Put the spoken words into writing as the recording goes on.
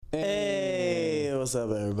Hey, what's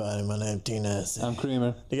up, everybody? My name's T-Nasty. I'm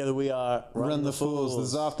Creamer. Together we are Run the Fools. This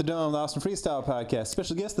is Off the Dome, the Austin Freestyle Podcast.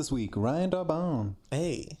 Special guest this week, Ryan Darbone.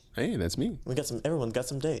 Hey, that's me. Everyone got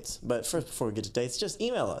some dates. But first, before we get to dates, just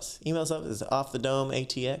email us. Email us up. It's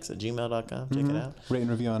offthedomeatx@gmail.com. Check it out. Rate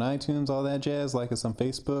and review on iTunes, all that jazz. Like us on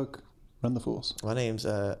Facebook. Run the Fools. My name's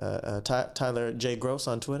Tyler J. Gross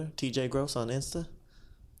on Twitter. TJ Gross on Insta.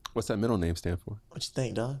 What's that middle name stand for? What you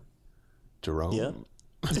think, dog? Jerome? Yep.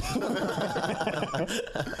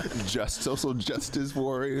 Social justice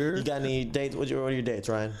warrior. You got any dates? What are your dates,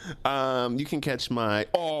 Ryan? You can catch my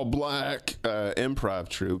all-black improv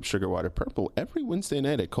troupe, Sugar Water Purple, every Wednesday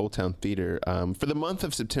night at Cold Town Theater. For the month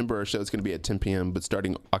of September, our show is going to be at 10 p.m., but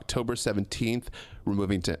starting October 17th, we're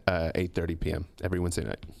moving to 8:30 p.m. every Wednesday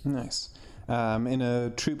night. Nice. In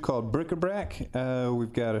a troupe called Bric-a-Brac,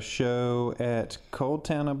 we've got a show at Cold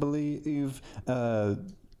Town, I believe,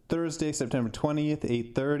 Thursday, September 20th,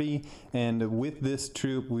 8:30, and with this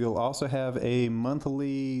troupe, we'll also have a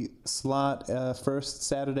monthly slot, first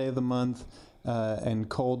Saturday of the month, at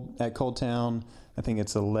Cold Town. I think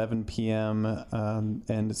it's 11 p.m.,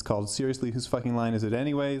 and it's called Seriously, Whose Fucking Line Is It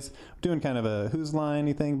Anyways? We're doing kind of a whose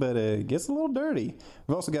line-y thing, but it gets a little dirty.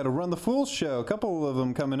 We've also got a Run the Fools show, a couple of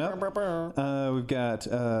them coming up. We've got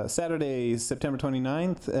Saturday, September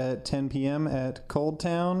 29th at 10 p.m. at Cold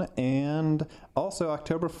Town, and also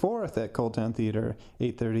October 4th at Cold Town Theater,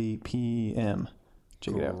 8:30 p.m.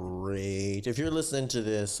 Check it out. Great. If you're listening to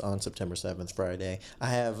this on September 7th, Friday, I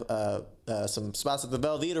have some spots at the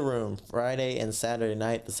Velveeta Room, Friday and Saturday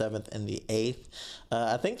night, the 7th and the 8th.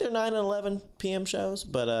 I think they're 9 and 11 p.m. shows,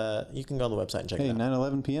 but you can go on the website and check it out.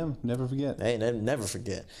 9-11 p.m. Never forget. Hey, never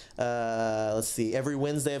forget. Let's see. Every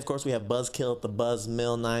Wednesday, of course, we have Buzzkill at the Buzz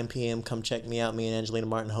Mill, 9 p.m. Come check me out. Me and Angelina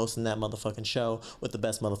Martin hosting that motherfucking show with the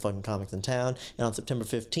best motherfucking comics in town. And on September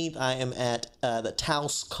 15th, I am at the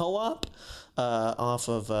Taos Co-op. Off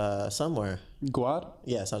of somewhere. Guad?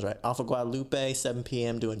 Yeah, sounds right. Off of Guadalupe, 7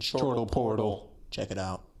 p.m. doing Chortle Portal. Check it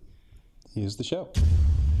out. Here's the show.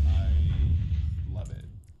 I love it.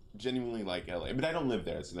 Genuinely like LA, but I don't live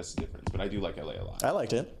there, so that's the difference. But I do like LA a lot. I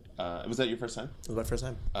liked it. Was that your first time? It was my first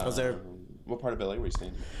time. I was there. What part of LA were you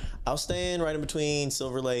staying? I was staying right in between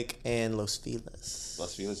Silver Lake and Los Feliz.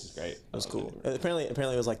 Los Feliz is great. It was cool. Apparently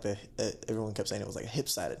it was like everyone kept saying it was like a hip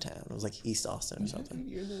side of town. It was like East Austin or something.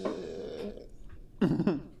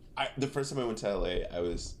 The first time I went to LA, I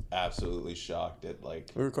was absolutely shocked at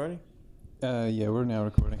like. We recording? Yeah, we're now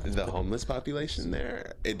recording. The homeless population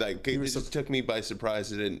there. It just took me by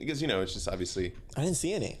surprise. It didn't, because it's just obviously. I didn't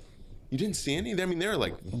see any. You didn't see any? I mean, there are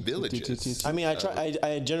like villages. I mean,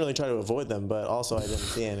 I generally try to avoid them, but also I didn't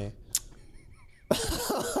see any.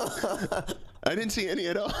 I didn't see any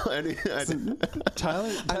at all.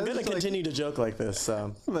 Tyler, I'm gonna continue to joke like this.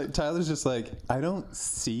 So. Like Tyler's just like, I don't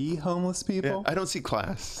see homeless people. Yeah, I don't see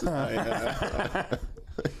class. I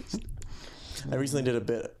recently did a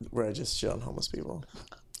bit where I just shit on homeless people.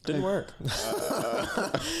 Didn't work.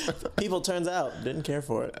 People, turns out, didn't care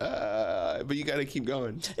for it. But you got to keep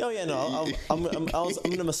going. Oh yeah, no, I'm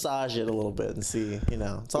gonna massage it a little bit and see.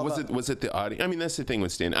 It's all was it the audience? I mean, that's the thing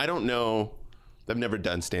with stand. I don't know. I've never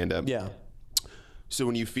done stand up. Yeah. So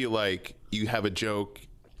when you feel like you have a joke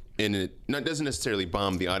and it doesn't necessarily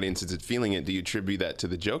bomb, the audience is feeling it, do you attribute that to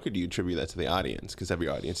the joke or do you attribute that to the audience? Because every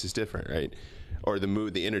audience is different, right? Or the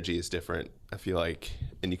mood, the energy is different, I feel like.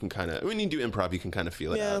 And you can kind of, when you do improv, you can kind of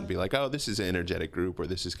feel it out and be like, oh, this is an energetic group or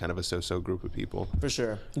this is kind of a so-so group of people. For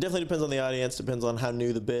sure. It definitely depends on the audience, depends on how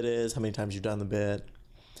new the bit is, how many times you've done the bit.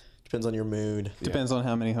 Depends on your mood. Depends on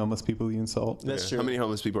how many homeless people you insult. That's true. How many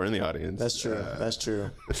homeless people are in the audience? That's true. That's true.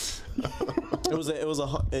 But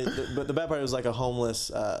the bad part was like a homeless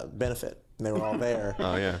benefit. And they were all there.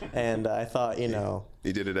 Oh yeah. And I thought, You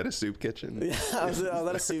did it at a soup kitchen? Yeah, I was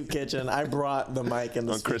at a soup kitchen. I brought the mic and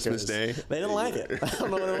the speakers. On Christmas Day? They didn't like it. I don't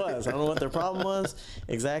know what it was. I don't know what their problem was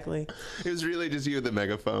exactly. It was really just you with the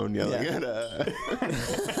megaphone yelling at a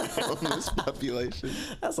homeless population.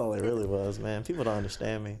 That's all it really was, man. People don't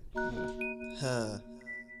understand me. Huh.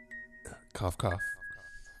 Cough, cough.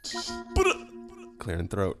 Clearing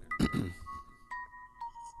throat.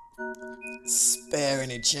 Spare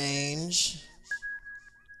any change?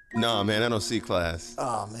 Nah, man, I don't see class.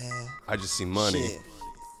 Oh, man. I just see money. Shit.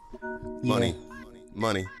 Money.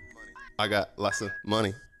 Money. I got lots of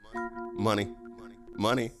money. Money.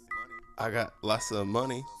 Money. I got lots of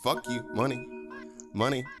money. Fuck you. Money.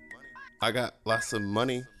 Money. I got lots of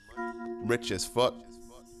money. Rich as fuck.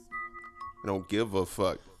 I don't give a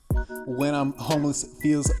fuck. When I'm homeless,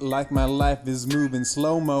 feels like my life is moving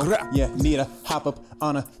slow-mo. Yeah, need to hop up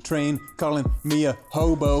on a train, calling me a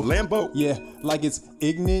hobo. Lambo. Yeah, like it's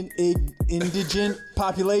indigent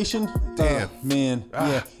population. Damn. Man,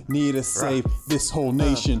 yeah, need to save this whole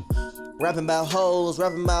nation. Rapping about hoes,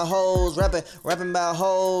 rapping about hoes, rapping about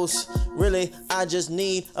hoes. Really, I just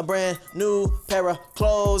need a brand new pair of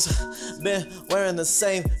clothes. Been wearing the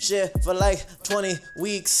same shit for like 20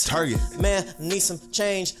 weeks. Target. Man, need some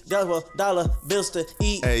change. Double dollar bills to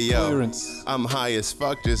eat. Hey yo, Clearance. I'm high as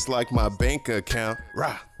fuck, just like my bank account.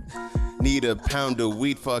 Rah. Need a pound of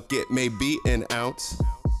weed, fuck it, maybe an ounce.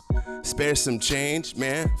 Spare some change,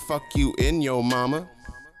 man. Fuck you in your mama.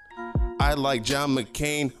 I like John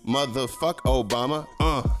McCain, motherfuck Obama.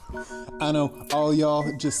 I know all y'all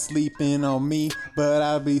just sleeping on me, but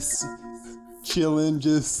I be chillin',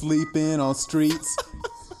 just sleeping on streets.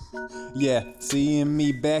 Yeah, seeing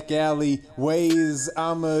me back alley ways,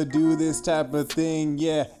 I'ma do this type of thing,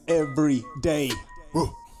 yeah, every day.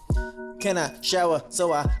 Can I shower?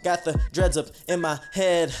 So I got the dreads up in my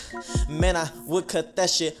head. Man, I would cut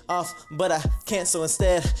that shit off, but I can't, so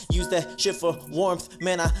instead use that shit for warmth.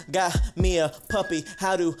 Man, I got me a puppy.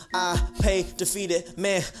 How do I pay to feed it?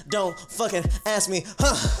 Man, don't fucking ask me,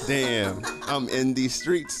 huh? Damn, I'm in these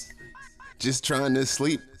streets, just trying to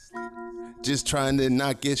sleep. Just trying to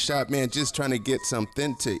not get shot, man, just trying to get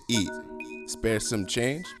something to eat. Spare some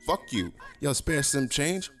change? Fuck you. Yo, spare some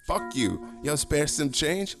change? Fuck you. Yo, spare some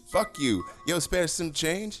change? Fuck you. Yo, spare some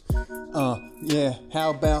change? Yeah, how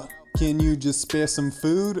about, can you just spare some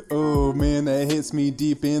food? Oh man, that hits me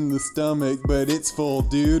deep in the stomach, but it's full,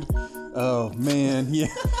 dude. Oh man,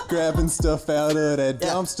 yeah, grabbing stuff out of that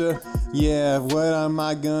dumpster. Yeah, what am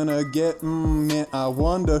I gonna get? Man, I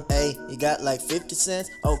wonder. Hey, you got like 50 cents?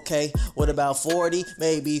 Okay, what about 40?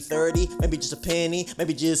 Maybe 30? Maybe just a penny?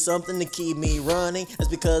 Maybe just something to keep me running? That's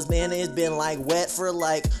because, man, it's been like wet for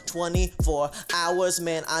like 24 hours.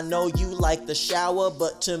 Man, I know you like the shower,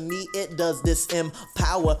 but to me it does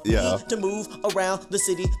disempower Yeah. me to move around the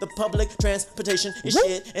city. The public transportation is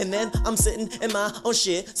shit, and then I'm sitting in my own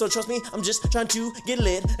shit. So trust me, I'm just trying to get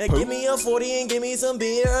lit. Give me a 40 and give me some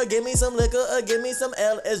beer, give me some liquor, give me some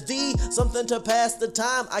LSD, something to pass the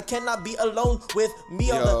time. I cannot be alone with me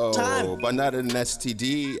all the time. But not an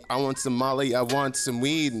STD. I want some Molly, I want some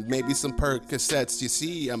weed, maybe some Percocets. You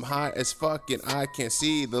see, I'm high as fuck and I can't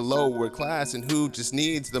see the lower class and who just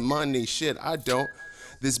needs the money. Shit, I don't.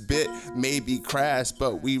 This bit may be crass,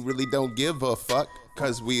 but we really don't give a fuck.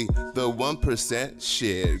 Cause we the 1%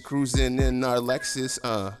 shit, cruising in our Lexus,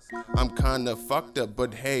 I'm kinda fucked up,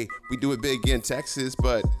 but hey, we do it big in Texas,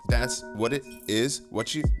 but that's what it is,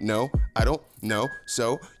 what you know, I don't know,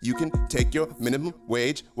 so you can take your minimum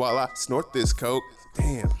wage while I snort this coke.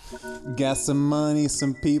 Damn. Got some money,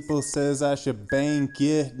 some people says I should bank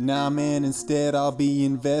it. Nah man, instead I'll be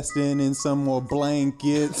investing in some more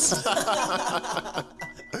blankets.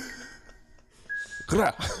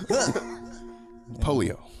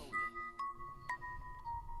 Polio.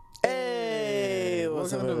 Hey,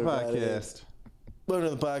 what's Welcome up, to the everybody? podcast. Welcome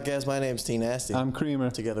to the podcast. My name's T Nasty. I'm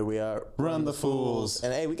Creamer. Together we are Run the Fools.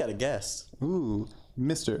 And hey, we got a guest. Ooh,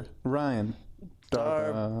 Mr. Ryan.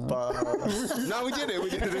 Darb. No, we did it. It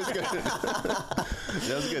was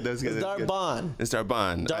good. That was good. Darbon. It's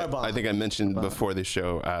Darbon. Darbon. I think I mentioned before the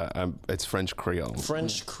show, it's French Creole.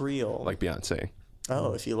 French Creole. Like Beyonce.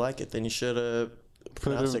 Oh, if you like it, then you should have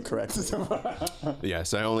pronounced it correctly.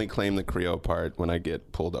 Yes, I only claim the Creole part when I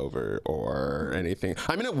get pulled over or anything.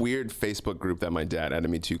 I'm in a weird Facebook group that my dad added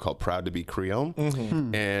me to called Proud to be Creole.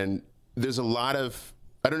 And there's a lot of,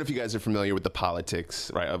 I don't know if you guys are familiar with the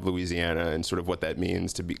politics, right, of Louisiana and sort of what that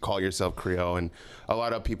means to call yourself Creole. And a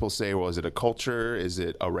lot of people say, well, is it a culture? Is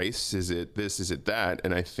it a race? Is it this? Is it that?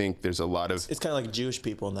 And I think there's a lot of... It's kind of like Jewish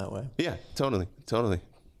people in that way. Yeah, totally.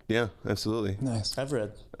 Yeah, absolutely. Nice. I've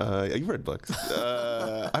read. You've read books.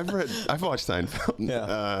 I've watched Seinfeld.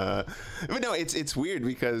 Yeah. But no, it's weird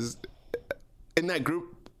because in that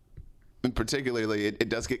group, particularly, it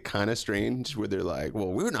does get kind of strange where they're like,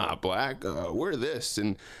 well, we're not black, we're this.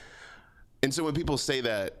 And so when people say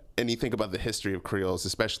that, and you think about the history of Creoles,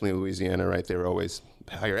 especially in Louisiana, right, they were always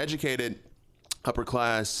higher educated, upper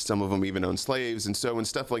class, some of them even owned slaves. And so when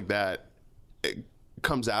stuff like that it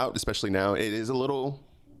comes out, especially now, it is a little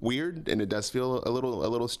weird, and it does feel a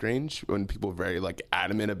little strange when people are very like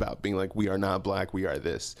adamant about being like, we are not black, we are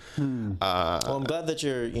this. Well, I'm glad that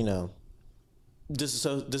you're,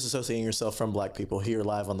 disassociating yourself from black people here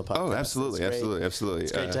live on the podcast. Oh, absolutely, absolutely.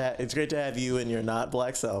 It's great to have you and your not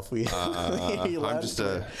black self. I'm just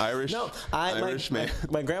a Irish. No, Irish man.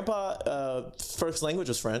 My grandpa first language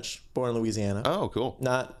was French. Born in Louisiana. Oh, cool.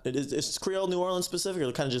 It's Creole, New Orleans specific,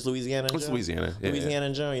 or kind of just Louisiana. It's Louisiana. Yeah, Louisiana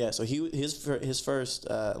in general. Yeah. So his first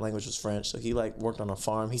language was French. So he worked on a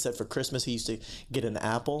farm. He said for Christmas he used to get an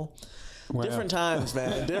apple. Wow. Different times,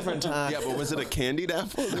 man. Different times. Yeah, but was it a candied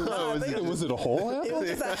apple? No, was it a whole apple?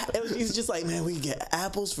 He was just like, man, we get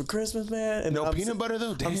apples for Christmas, man. And no peanut butter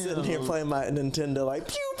though. Damn. I'm sitting here playing my Nintendo, like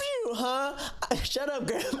pew pew, huh? Shut up,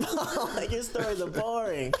 Grandpa. Like your stories are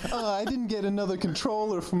boring. I didn't get another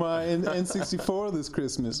controller for my N64 this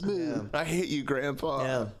Christmas. Yeah. I hate you, Grandpa.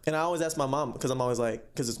 Yeah, and I always ask my mom because I'm always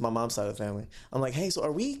like, because it's my mom's side of the family. I'm like, hey, so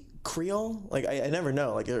are we Creole? Like I never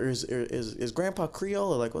know. Like is Grandpa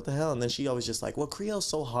Creole or like what the hell? And then she always just like, well, Creole's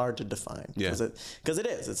so hard to define. Yeah. Because it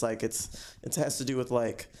is. It's like it has to do with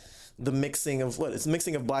like the mixing of it's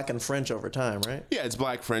mixing of black and French over time, right? Yeah, it's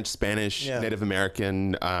black, French, Spanish, Native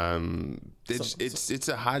American. It's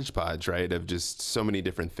a hodgepodge, right, of just so many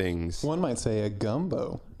different things. One might say a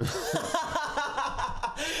gumbo.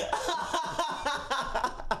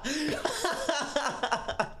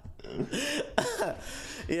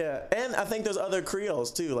 Yeah, and I think there's other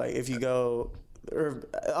Creoles too. Like if you go, or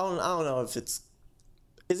I don't know if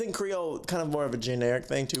isn't Creole kind of more of a generic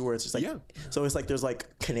thing too, where it's just like so it's like there's like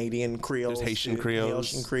Canadian Creoles, there's Haitian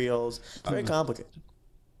Creoles, It's very complicated.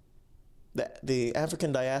 The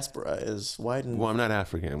African diaspora is widened. Well, I'm not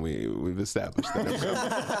African. We've established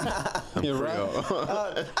that. I'm Creole.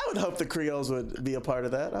 I would hope the Creoles would be a part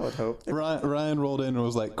of that. I would hope. Ryan rolled in and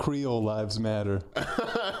was like, Creole lives matter.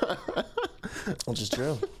 Which is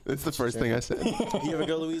true. It's the first thing I said. You ever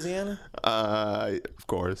go to Louisiana? Of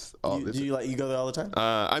course. Do you go there all the time?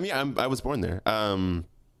 I was born there. I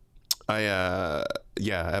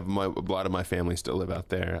have a lot of my family still live out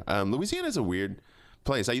there. Louisiana is a weird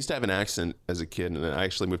place. I used to have an accent as a kid, and I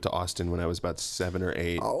actually moved to Austin when I was about 7 or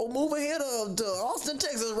 8. Oh, move ahead to Austin,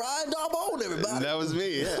 Texas. Ryan Darbone, everybody. That was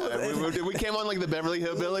me. Yeah, we came on like the Beverly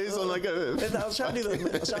Hillbillies on like a. I was trying to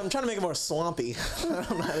I'm trying to make it more swampy. I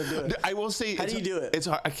don't know how to do it. I will say. How do you do it? It's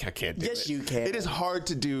hard. I can't do it. Yes, you can. It is hard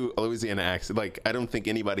to do a Louisiana accent. Like I don't think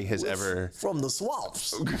anybody has ever from the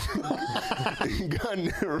swamps.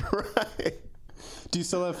 Gone right. Do you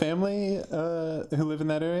still have family who live in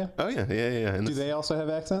that area? Oh yeah. Do they also have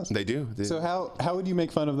accents? They do. So how would you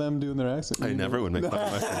make fun of them doing their accent? I never would make fun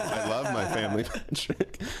of my family. I love my family,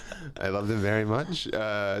 Patrick. I love them very much.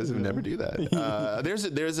 I would never do that.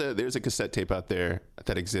 There's a cassette tape out there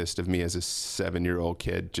that exists of me as a 7-year-old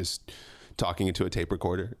kid just talking into a tape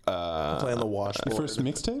recorder. Playing the washboard. First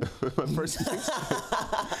mixtape? My first mixtape.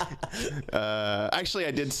 Actually,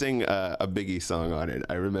 I did sing a Biggie song on it.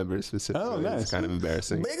 I remember specifically. Oh, nice. It's kind of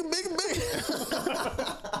embarrassing. Big.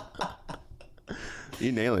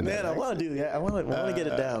 You nailing that. Man, I want to do that. I want to get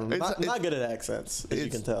it down. I'm not good at accents, as you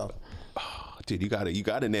can tell. Oh, dude, you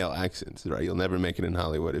gotta nail accents, right? You'll never make it in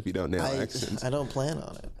Hollywood if you don't nail accents. I don't plan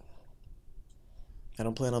on it. I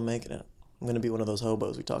don't plan on making it. I'm going to be one of those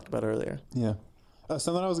hobos we talked about earlier. Yeah.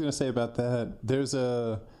 Something I was going to say about that, there's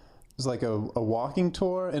like a walking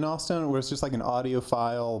tour in Austin where it's just like an audio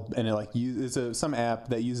file, and it it's some app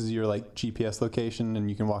that uses your like GPS location, and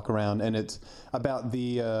you can walk around, and it's about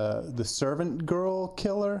the servant girl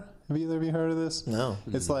killer. Have either of you heard of this? No.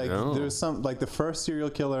 It's like there's some like the first serial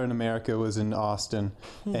killer in America was in Austin,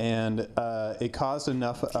 and it caused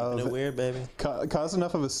enough of weird, baby. Caused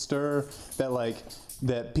enough of a stir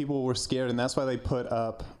that people were scared, and that's why they put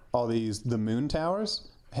up all the moon towers,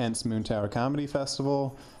 hence Moon Tower Comedy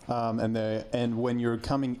Festival. And when you're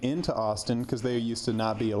coming into Austin, because they used to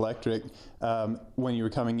not be electric, when you were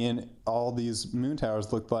coming in, all these moon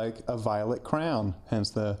towers looked like a violet crown, hence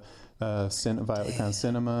the Violet Crown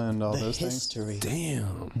Cinema and all those history. things.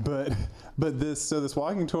 Damn. But this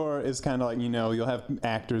walking tour is kind of like, you'll have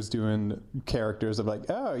actors doing characters of like,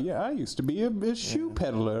 oh yeah, I used to be a shoe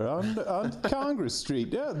peddler on Congress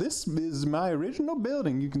Street. Yeah, this is my original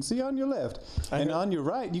building. You can see on your left, and on your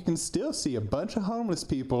right, you can still see a bunch of homeless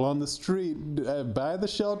people on the street by the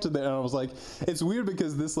shelter there. And I was like, it's weird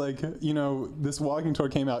because this this walking tour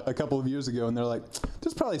came out a couple of years ago, and they're like,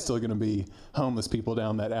 there's probably still going to be homeless people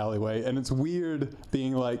down that alleyway. And it's weird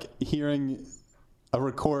being like hearing a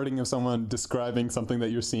recording of someone describing something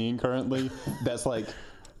that you're seeing currently that's like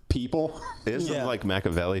people. It's some like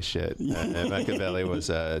Machiavelli shit. And Machiavelli was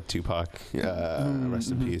Tupac.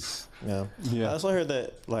 Rest in peace. Yeah. I also heard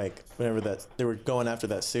that whenever they were going after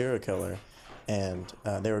that serial killer, and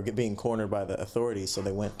they were being cornered by the authorities, so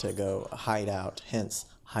they went to go hide out, hence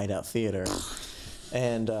Hideout Theater.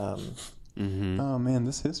 And Oh man,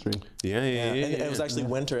 this history. Yeah. And it was actually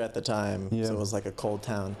winter at the time, Yeah. so it was like a cold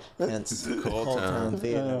town. Hence, Cold Town.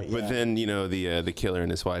 theater. But then, the killer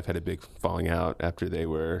and his wife had a big falling out after they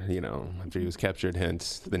were, after he was captured,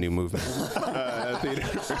 hence the new movement.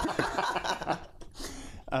 Theater.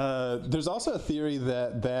 There's also a theory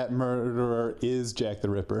that murderer is Jack the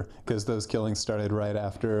Ripper, because those killings started right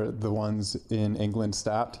after the ones in England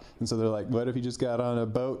stopped, and so they're like, what if he just got on a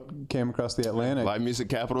boat, came across the Atlantic? Live music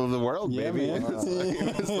capital of the world, Yeah, baby.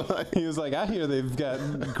 man. He was like, I hear they've got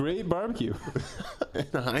great barbecue. And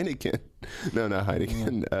a Heineken. No, not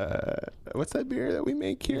Heineken. What's that beer that we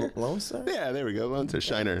make here? Lone Star? Yeah, there we go. Lone Star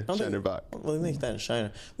Shiner. Shiner Bock. Well, we make that in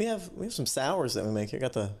Shiner. We have some sours that we make here.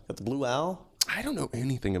 Got the Blue Owl. I don't know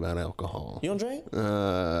anything about alcohol. You don't drink?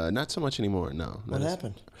 Not so much anymore, no. What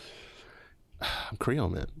happened? I'm Creole,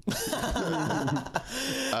 man.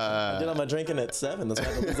 I did all my drinking at 7. That's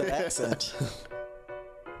why I lose that accent.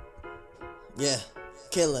 Yeah,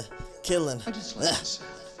 killing. I just like to say.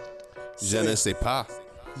 Je ne sais pas.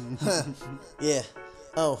 Yeah.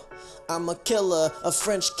 Oh, I'm a killer, a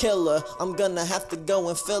French killer. I'm gonna have to go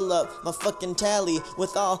and fill up my fucking tally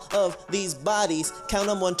with all of these bodies. Count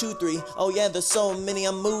them 1, 2, 3. Oh yeah, there's so many.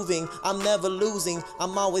 I'm moving. I'm never losing.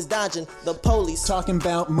 I'm always dodging the police. Talking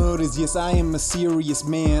about murders, yes, I am a serious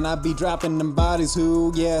man. I be dropping them bodies,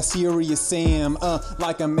 who, yeah, serious Sam.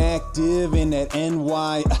 Like I'm active in that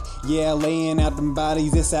NY. Yeah, laying out them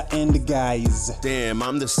bodies, yes, I am the guys. Damn,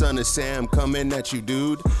 I'm the son of Sam coming at you,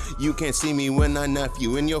 dude. You can't see me when I knife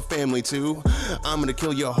you and your family too. I'm gonna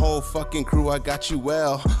kill your whole fucking crew, I got you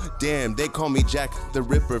well. Damn, they call me Jack the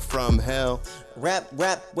Ripper from hell. Rap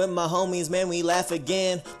with my homies, man, we laugh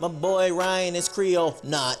again. My boy Ryan is Creole,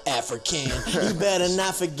 not African. You better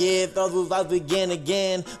not forget, those I'll begin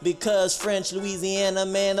again. Because French, Louisiana,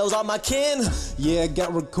 man, those are my kin. Yeah,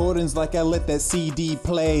 got recordings like I let that CD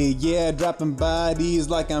play. Yeah, dropping bodies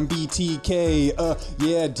like I'm BTK.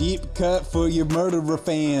 Yeah, deep cut for your murderer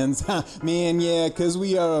fans. Man, yeah, cause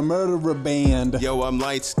we are a murderer band. Yo, I'm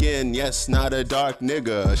light skinned, yes, not a dark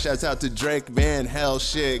nigga. Shouts out to Drake, Van Hell,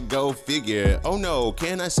 shit, go figure. Oh no,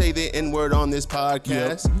 can I say the N-word on this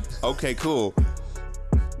podcast? Yep. Okay, cool.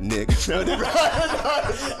 Nick.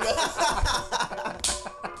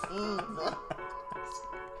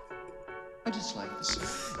 I just like to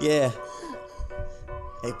say. Yeah.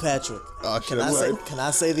 Hey Patrick, Oh, can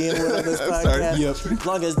I say the N-word on this I'm podcast? Yep. As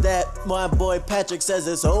long as that my boy Patrick says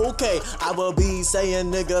it's okay, I will be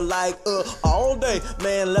saying nigga like all day.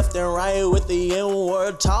 Man, left and right with the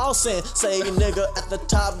N-word tossing. Say nigga at the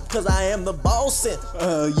top cause I am the bossing.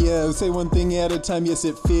 Yeah, say one thing at a time, yes,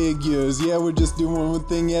 it figures. Yeah, we're just doing one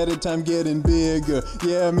thing at a time, getting bigger.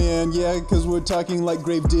 Yeah, man, yeah, cause we're talking like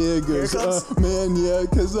grave diggers. Man, yeah,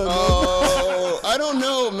 cause I don't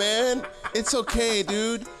know, man. It's okay,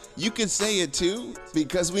 dude. You can say it too,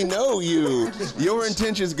 because we know you. Your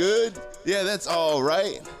intention's good. Yeah, that's all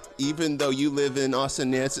right. Even though you live in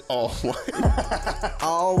Austin, it's all white.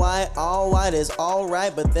 All white is all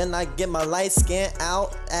right, but then I get my light skin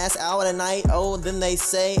ass out at night. Oh, then they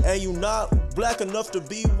say, hey, you not black enough to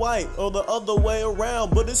be white, or the other way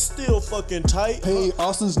around, but it's still fucking tight. hey,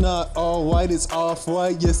 Austin's not all white, it's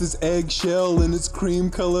off-white. Yes, it's eggshell and it's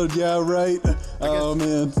cream colored, yeah, right. Oh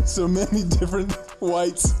man, so many different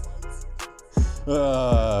whites.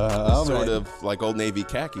 Sort of like Old Navy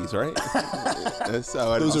khakis, right? That's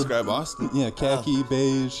how I describe Austin. Yeah, khaki,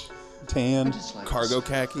 beige, tan. Cargo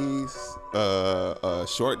khakis,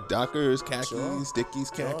 short Dockers khakis, Dickies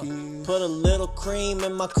khakis. Put a little cream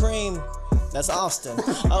in my cream. That's Austin.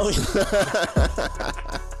 Oh,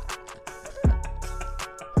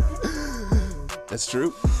 That's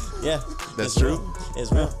true. yeah. That's It's true. real.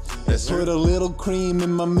 It's real. That's Put true. a little cream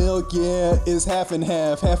in my milk, yeah, it's half and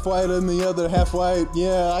half white and the other half white,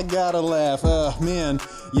 yeah, I gotta laugh, man,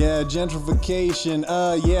 yeah, gentrification,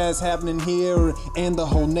 yeah, it's happening here and the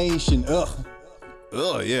whole nation,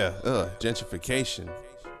 Oh yeah. Gentrification,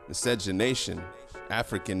 miscegenation,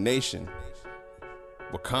 African nation,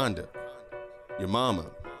 Wakanda, your mama.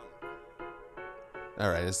 All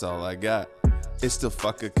right, that's all I got. It's the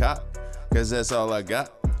fuck a cop, cause that's all I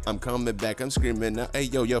got. I'm coming back, I'm screaming out, hey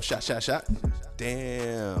yo, shot, shot, shot.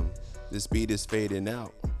 Damn, this beat is fading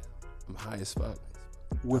out. I'm high as fuck.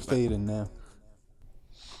 We're fading now.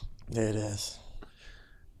 There it is.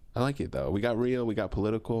 I like it though. We got real, we got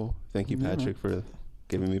political. Thank you, Patrick, for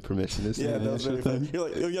giving me permission to say Yeah, that. that was very fun. You're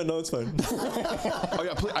like, oh yeah, no, it's fine. Oh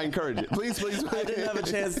yeah, please, I encourage it. Please. I didn't have a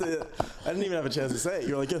chance to. I didn't even have a chance to say it.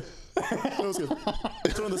 You're like, yeah, that was good.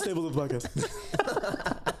 It's one of the staples of the podcast.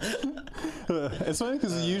 It's funny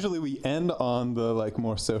because usually we end on the like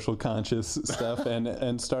more social conscious stuff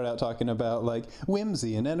and start out talking about like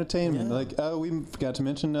whimsy and entertainment. Yeah. Like, oh, we forgot to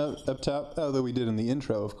mention up top, although we did in the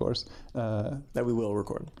intro, of course. That we will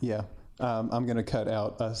record. Yeah. I'm going to cut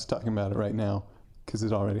out us talking about it right now because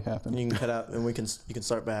it already happened. You can cut out, and you can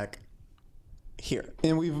start back here.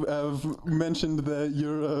 And we've mentioned that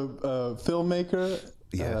you're a filmmaker,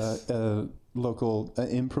 Yes. a local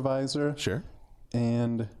improviser. Sure.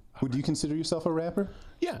 And would you consider yourself a rapper?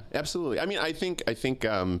 Yeah, absolutely. I mean, I think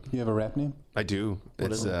You have a rap name? I do.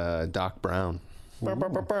 It's Doc Brown.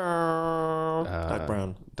 Doc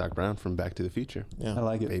Brown. Doc Brown from Back to the Future. Yeah. I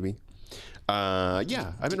like it. Baby.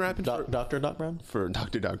 Yeah, I've been rapping Dr. Doc Brown? for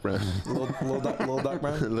Dr. Doc Brown. Little Doc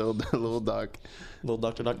Brown? little Doc. Little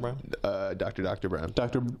Dr. Doc Brown? Dr. Brown.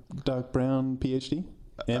 Dr. Doc Brown, PhD?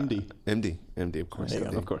 MD. MD, of course. There you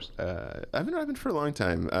MD. go. Of course. I've been rapping for a long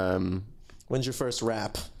time. When's your first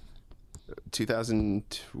rap?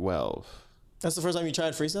 2012. That's the first time you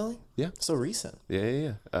tried freestyling? Yeah. So recent.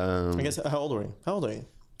 Yeah. I guess, how old are you? How old are you?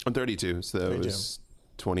 I'm 32, so that 32. was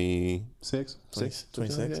 26.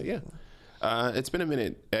 26? Yeah. It's been a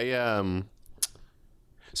minute.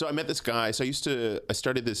 So I met this guy. So I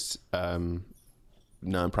started this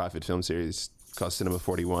nonprofit film series called Cinema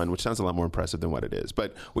 41, which sounds a lot more impressive than what it is.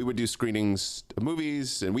 But we would do screenings of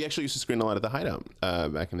movies, and we actually used to screen a lot at the Hideout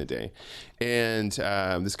back in the day. And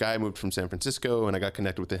this guy moved from San Francisco, and I got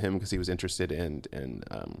connected with him because he was interested in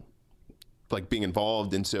like being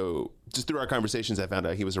involved. And so just through our conversations, I found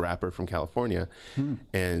out he was a rapper from California.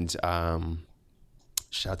 And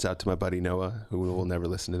shouts out to my buddy Noah, who will never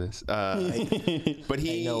listen to this. But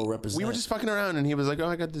Noah, represent. we were just fucking around, and he was like, "Oh,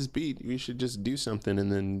 I got this beat. We should just do something."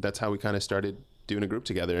 And then that's how we kind of started doing a group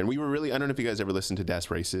together. And we were really, I don't know if you guys ever listened to Das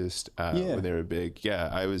Racist when they were big. Yeah,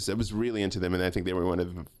 I was really into them, and I think they were one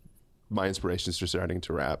of my inspirations for starting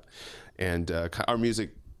to rap. And our music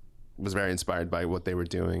was very inspired by what they were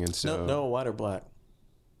doing. And so No, white or black?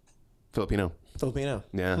 Filipino. Filipino.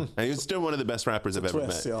 Yeah, and he was still one of the best rappers I've ever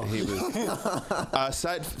twist, met. y'all. He was.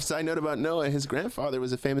 Side note about Noah: his grandfather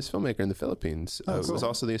was a famous filmmaker in the Philippines. cool. Was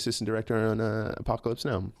also the assistant director on Apocalypse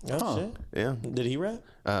Now. Oh, shit. Yeah, Did he rap?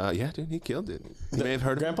 yeah, dude, he killed it. You may have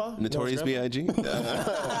heard Grandpa? of him. Notorious Noah's B.I.G.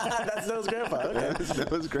 That's Noah's grandpa. Okay. That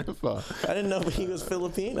was grandpa. I didn't know he was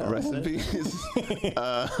Filipino. Rest in peace.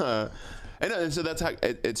 And so that's how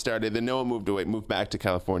it started. Then Noah moved back to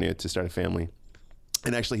California to start a family.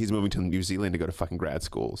 And actually, he's moving to New Zealand to go to fucking grad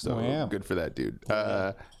school. So good for that dude.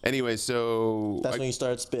 Anyway, so That's when you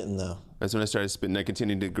started spitting, though. that's when I started spitting. I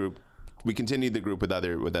continued the group. We continued the group with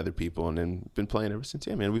other people, and then been playing ever since.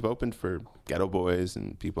 Yeah, man, we've opened for Ghetto Boys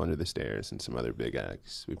and People Under the Stairs and some other big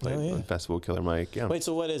acts. We played on Festival Killer Mike. Yeah. Wait,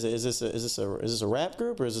 so what is it? Is this a rap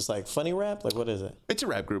group, or is this like funny rap? Like, what is it? It's a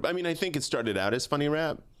rap group. I mean, I think it started out as funny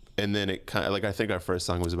rap. And then it kind of, like, I think our first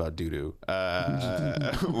song was about doo-doo,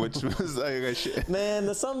 which was like, shit. Man,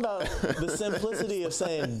 there's something about the simplicity of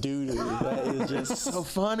saying doo-doo that is just So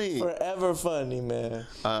funny. forever funny, man.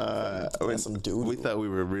 Some doo-doo. We thought we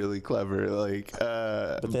were really clever, like.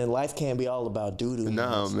 But then life can't be all about doo-doo.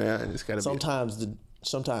 No, man, it's gotta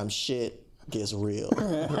Sometimes shit gets real.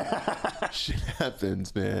 be. Shit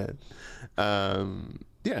happens, man.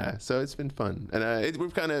 Yeah, so it's been fun, and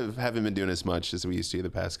we've kind of haven't been doing as much as we used to the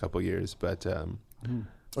past couple of years, but. What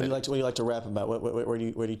do you like to rap about? Where do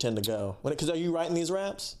you tend to go? Because are you writing these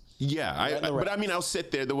raps? Yeah, but I mean, I'll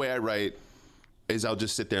sit there. The way I write is I'll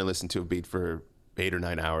just sit there and listen to a beat for 8 or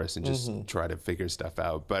 9 hours and just try to figure stuff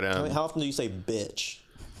out. But I mean, how often do you say bitch?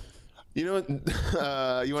 you know what?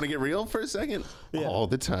 You want to get real for a second? Yeah. All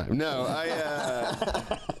the time. No,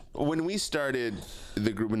 when we started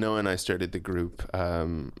the group, when Noah and I started the group,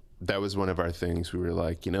 that was one of our things. We were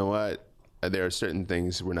like, you know what? There are certain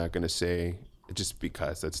things we're not going to say just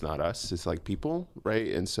because that's not us. It's like people, right?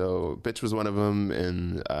 And so bitch was one of them,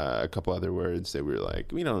 and a couple other words that we were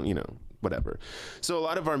like, we don't, whatever. So a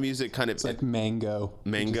lot of our music kind of... It's like mango.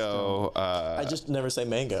 Mango. I just never say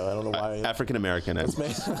mango. I don't know why. African American. Never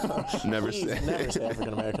Please, say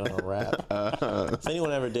African American on a rap. If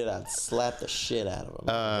anyone ever did, I'd slap the shit out of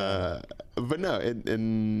them. But no,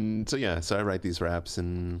 so I write these raps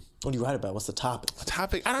and... What do you write about? What's the topic?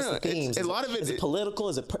 I don't know. Themes? A lot of it is it political?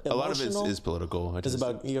 Is it emotional? A lot of it is political. Is it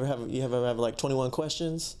about you ever have like 21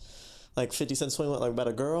 questions, like 50 Cent's 21, like about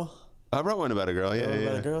a girl? I wrote one about a girl. Yeah,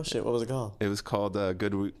 About a girl. Shit, what was it called? It was called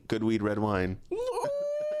Good Weed, Red Wine.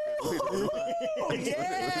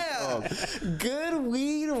 Yeah, good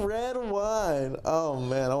weed, red wine. Oh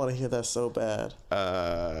man, I want to hear that so bad.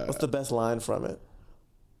 What's the best line from it?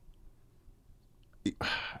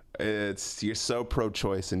 It's you're so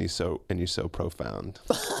pro-choice and you're so profound.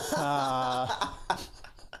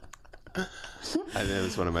 I think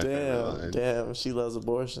that's one of my favorite lines. Damn, she loves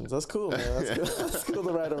abortions. That's cool, man. That's cool. That's cool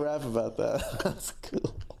to write a rap about that. That's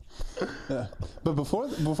cool. Yeah. But before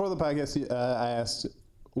the podcast, I asked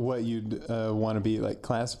what you'd want to be like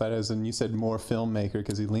classified as, and you said more filmmaker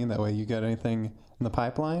because you lean that way. You got anything in the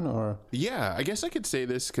pipeline, or? Yeah, I guess I could say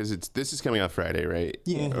this because this is coming out Friday, right?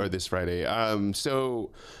 Yeah. Or this Friday.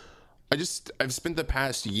 So I've spent the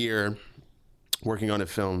past year working on a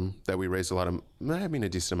film that we raised a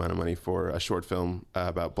decent amount of money for, a short film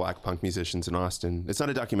about black punk musicians in Austin. It's not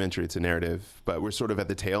a documentary, it's a narrative, but we're sort of at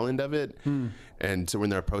the tail end of it. And so we're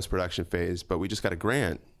in our post-production phase, but we just got a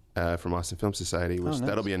grant from Austin Film Society, which nice.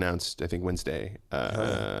 that'll be announced, I think, Wednesday.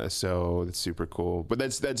 So that's super cool. But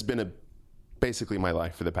that's been basically my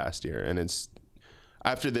life for the past year. And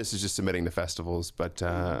after this is just submitting to festivals. But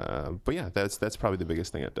yeah, that's probably the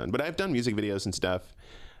biggest thing I've done. But I've done music videos and stuff.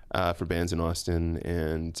 For bands in Austin,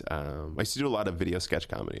 and I used to do a lot of video sketch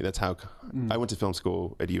comedy. That's how I went to film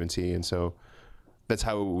school at UNT, and so that's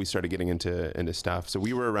how we started getting into stuff. So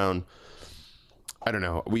we were around, I don't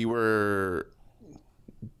know, we were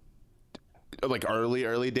like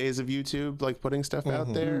early days of YouTube, like putting stuff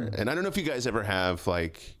out there. And I don't know if you guys ever have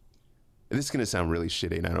like, this is going to sound really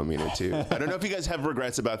shitty, and I don't mean it to. I don't know if you guys have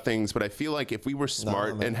regrets about things, but I feel like if we were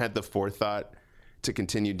smart and had the forethought to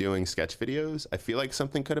continue doing sketch videos, I feel like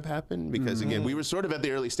something could have happened because again, we were sort of at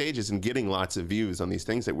the early stages and getting lots of views on these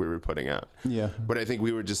things that we were putting out. Yeah. But I think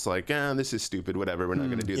we were just like, this is stupid, whatever, we're not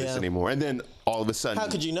going to do this anymore. And then all of a sudden, How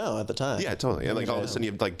could you know at the time? yeah, totally. And like all of a sudden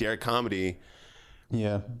you have like Derek Comedy,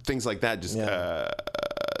 things like that, just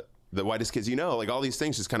the Whitest Kids You Know, like all these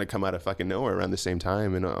things just kind of come out of fucking nowhere around the same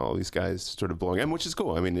time, and all these guys sort of blowing up, which is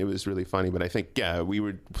cool. I mean, it was really funny, but I think, we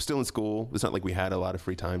were still in school. It's not like we had a lot of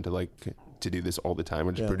free time to do this all the time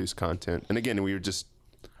or just produce content. And again, we were just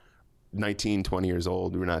 19, 20 years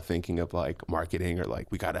old. We were not thinking of like marketing or like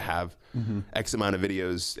we got to have X amount of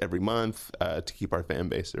videos every month to keep our fan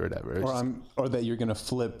base or whatever. Or that you're going to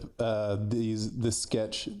flip this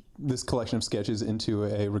collection of sketches into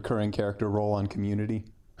a recurring character role on Community.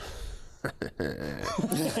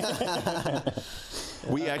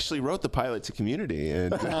 We actually wrote the pilot to Community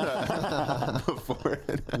and before.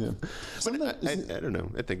 But I don't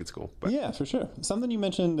know. I think it's cool. But. Yeah, for sure. Something you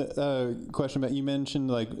mentioned, question about, you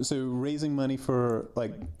mentioned like, so raising money for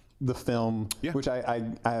like the film, which I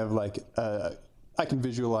have like, I can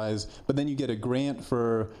visualize, but then you get a grant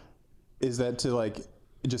for, is that to like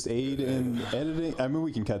just aid in editing? I mean,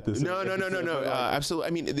 we can cut this. No. Absolutely.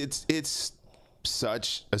 I mean, it's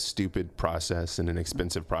such a stupid process and an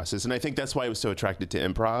expensive process, and I think that's why I was so attracted to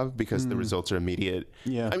improv, because the results are immediate.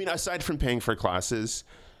 I mean, aside from paying for classes,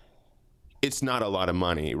 it's not a lot of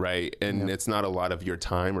money, right? And it's not a lot of your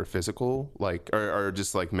time or physical, like, or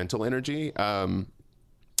just like mental energy. And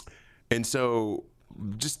so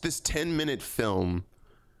just this 10-minute film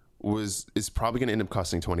is probably going to end up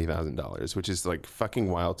costing $20,000, which is like fucking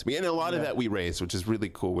wild to me. And a lot of that we raised, which is really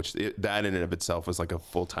cool, that in and of itself was like a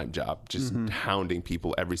full-time job, just hounding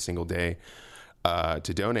people every single day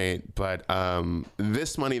to donate. But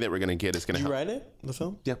this money that we're going to get is going to help. You write it, the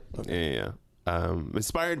film? Yeah. Okay. Yeah.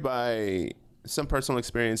 Inspired by some personal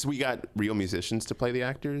experience. We got real musicians to play the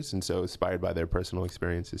actors, and so inspired by their personal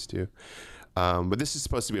experiences too. But this is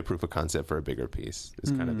supposed to be a proof of concept for a bigger piece,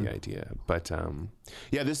 is kind of the idea. But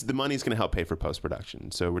the money's going to help pay for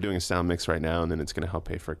post-production. So we're doing a sound mix right now, and then it's going to help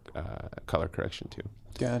pay for color correction too.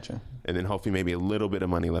 Gotcha. And then hopefully maybe a little bit of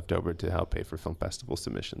money left over to help pay for film festival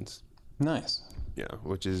submissions. Nice. Yeah,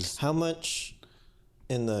 which is... How much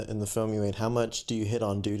in the film you made, how much do you hit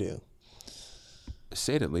on doo-doo?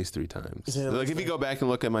 Say it at least 3 times. Like if you go back and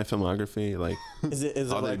look at my filmography, like is it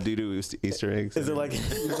all like, the doo-doo Easter eggs. Is it like You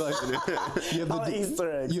have the Easter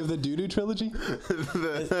eggs? You have the Doo-Doo trilogy?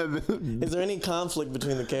 Is there any conflict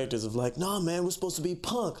between the characters of like, nah, man, we're supposed to be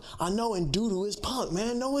punk. I know, and doo-doo is punk,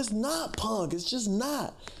 man. No, it's not punk. It's just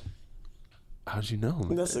not. How'd you know,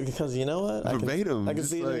 man? That's because you know what? Verbatim. I can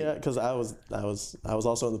see it because I was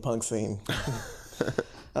also in the punk scene.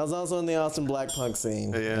 I was also in the Austin black punk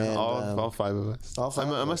scene. Yeah, and, all 5 of us. All 5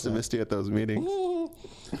 I must have missed you at those meetings. Do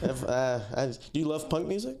you love punk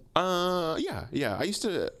music? Yeah. I used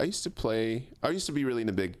to be really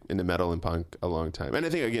into metal and punk a long time, and I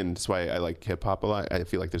think again that's why I like hip hop a lot. I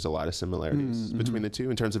feel like there's a lot of similarities between the two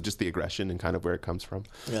in terms of just the aggression and kind of where it comes from.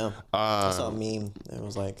 Yeah, I saw a meme. It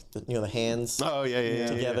was like the hands. Oh yeah.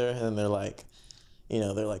 Together, and they're like,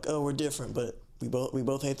 oh, we're different, but we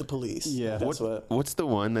both hate the police. Yeah. What's the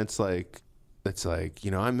one that's like,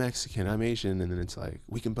 I'm Mexican, I'm Asian, and then it's like,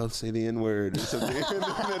 we can both say the N-word or something in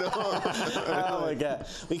the middle. Oh my God.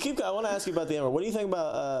 I want to ask you about the N-word. What do you think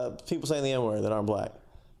about people saying the N-word that aren't black?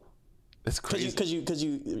 That's crazy. Because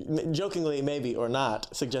you jokingly maybe or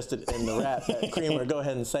not suggested in the rap that Creamer go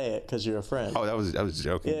ahead and say it because you're a friend. Oh, I was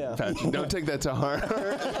joking. Yeah. Patrick, don't take that to heart.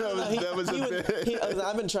 that was a bit.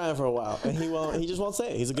 I've been trying for a while, and he just won't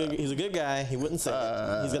say it. He's a good guy. He wouldn't say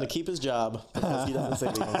it. He's gonna keep his job because he doesn't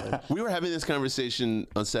say the word. We were having this conversation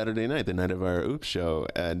on Saturday night, the night of our Oops show,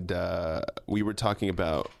 and we were talking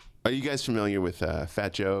about. Are you guys familiar with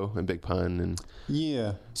Fat Joe and Big Pun? And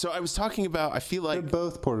Yeah. so I was talking about. I feel like They're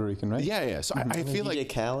both Puerto Rican, right? yeah. So I feel DJ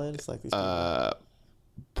like Khaled. It's like these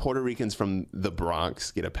Puerto Ricans from the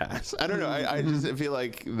Bronx get a pass. I don't know. I just feel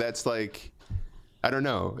like that's like, I don't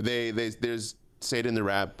know. There's say it in the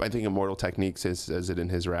rap. I think Immortal Technique says it in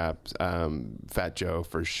his rap. Fat Joe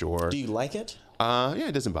for sure. Do you like it? Yeah,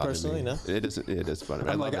 it doesn't bother Personally, me. no? It doesn't bother me.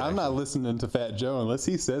 I'm like, I'm not listening to Fat Joe unless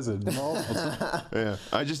he says it. Yeah,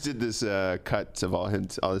 I just did this cut of all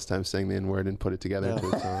this time saying the N-word and put it together into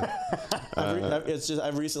a song.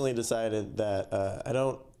 I've recently decided that I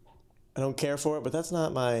don't care for it, but it's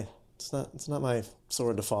not my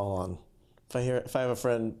sword to fall on. If I have a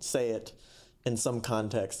friend say it in some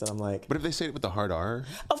context, and I'm like, But if they say it with the hard R,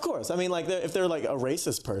 of course. I mean, like, if they're like a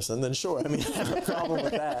racist person, then sure. I mean, I have a problem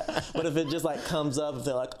with that. But if it just like comes up, if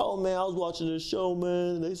they're like, "Oh man, I was watching this show,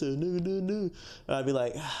 man, and they said nigga, nigga, nigga," and I'd be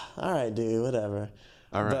like, "All right, dude, whatever."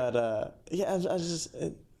 All right. But yeah, I just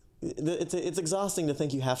it's exhausting to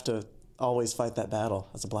think you have to always fight that battle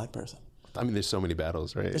as a black person. I mean, there's so many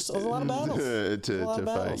battles, right? There's a lot of battles. to fight.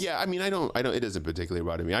 battles. Yeah, I mean, I don't. It doesn't particularly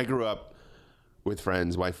bother me. I grew up with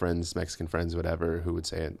friends, white friends, Mexican friends, whatever, who would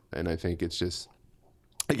say it, and I think it's just,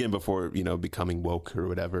 again, before becoming woke or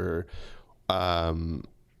whatever. But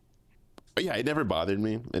yeah, it never bothered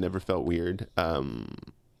me. It never felt weird. And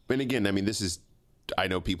again, I mean, I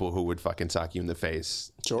know people who would fucking sock you in the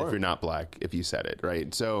face Sure. if you're not black if you said it,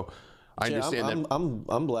 right? So I understand that.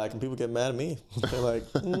 I'm black, and people get mad at me. They're like,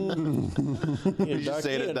 you need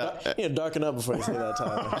to darken up before you say that,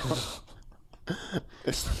 Tyler.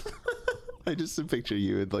 I just picture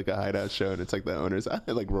you at like a hideout show, and it's like the owner's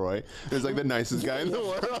like Roy. It's like the nicest guy in the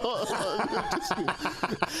world.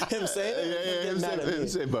 Him saying it? Yeah, him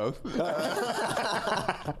say both. Do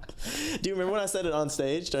you remember when I said it on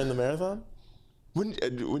stage during the marathon? When I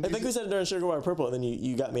think we said it during Sugar Water Purple, and then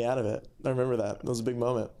you got me out of it. I remember that. It was a big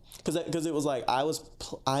moment because it was like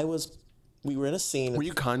we were in a scene. Were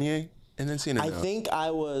you Kanye and then seeing it? I think I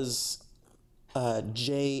was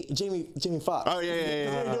Jamie Foxx. Oh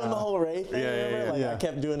yeah. Doing the whole Ray thing. Yeah. I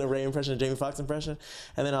kept doing a Ray impression, a Jamie Foxx impression,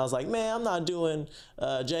 and then I was like, man, I'm not doing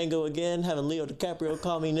Django again. Having Leo DiCaprio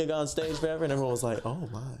call me nigga on stage forever, and everyone was like, oh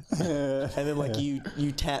my. And then like you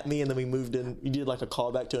tapped me, and then we moved in. You did like a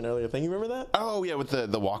callback to an earlier thing. You remember that? Oh yeah, with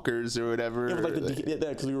the walkers or whatever. Yeah,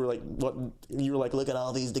 because we were like, what? You were like, look at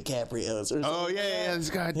all these DiCaprios. Or oh yeah, this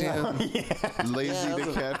goddamn lazy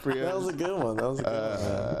DiCaprio. That was a good one.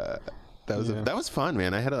 That was fun,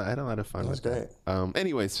 man. I had a lot of fun. That was great.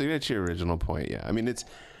 Anyway, so that's your original point. Yeah, I mean,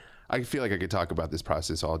 I feel like I could talk about this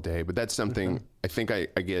process all day, but that's something I think I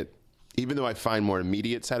get. Even though I find more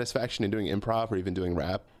immediate satisfaction in doing improv or even doing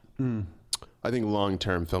rap, I think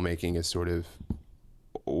long-term filmmaking is sort of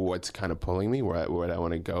what's kind of pulling me where I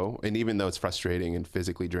want to go. And even though it's frustrating and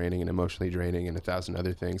physically draining and emotionally draining and 1,000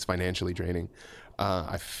 other things, financially draining,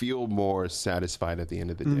 I feel more satisfied at the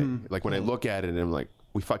end of the day. Like when I look at it and I'm like,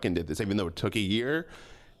 we fucking did this, even though it took a year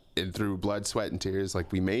and through blood, sweat, and tears,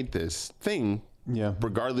 like we made this thing. Yeah.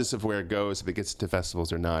 Regardless of where it goes, if it gets to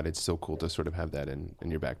festivals or not, it's so cool to sort of have that in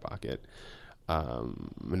your back pocket,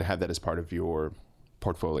 and have that as part of your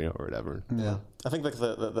portfolio or whatever. Yeah. I think like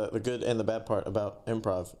the good and the bad part about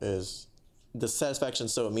improv is the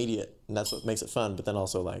satisfaction's so immediate, and that's what makes it fun. But then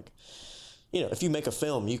also like, if you make a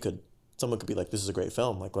film, someone could be like, this is a great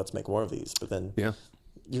film, like let's make more of these. But then no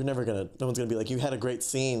one's gonna be like, you had a great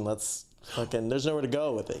scene, let's fucking, there's nowhere to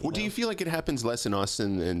go with it. Do you feel like it happens less in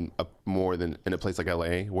Austin and more than in a place like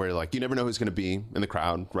LA, where like you never know who's going to be in the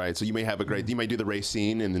crowd, right? So you may have you might do the race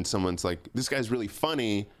scene, and then someone's like, this guy's really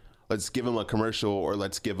funny, let's give him a commercial, or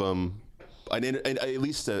let's give him at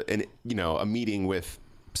least a meeting with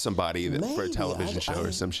somebody for a television show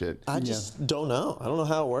or some shit. I just don't know. I don't know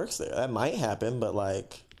how it works there. That might happen, but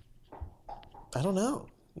like, I don't know.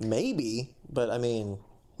 Maybe, but I mean.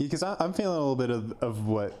 Because I'm feeling a little bit of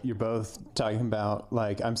what you're both talking about.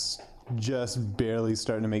 Like, I'm just barely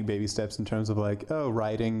starting to make baby steps in terms of like,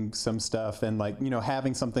 writing some stuff and like,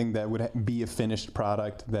 having something that would be a finished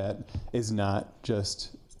product that is not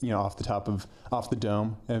just, off the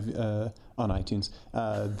dome on iTunes,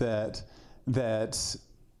 that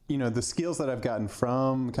you know, the skills that I've gotten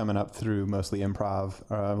from coming up through mostly improv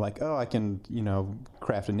are like, oh, I can, you know,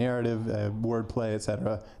 craft a narrative, wordplay,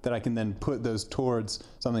 etc., that I can then put those towards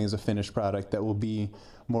something as a finished product that will be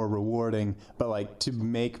more rewarding. But like to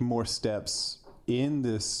make more steps in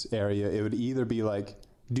this area, it would either be like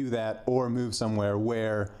do that or move somewhere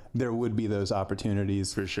where there would be those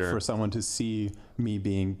opportunities For sure. for someone to see me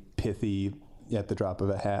being pithy at the drop of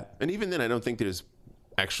a hat. And even then, I don't think there's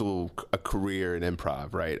a career in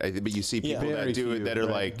improv, right? But you see people Very that do it few, that are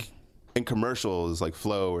right. like in commercials, like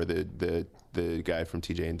Flo or the guy from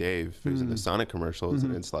TJ and Dave who's in the Sonic commercials,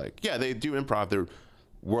 and it's like, yeah, they do improv. They're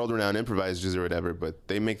world-renowned improvisers or whatever, but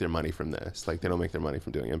they make their money from this. Like they don't make their money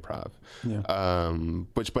from doing improv. Yeah.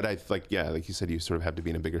 But I like you said, you sort of have to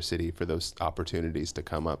be in a bigger city for those opportunities to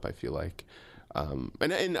come up. I feel like.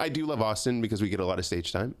 And I do love Austin because we get a lot of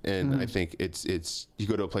stage time, and I think it's you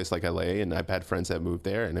go to a place like LA, and I've had friends that moved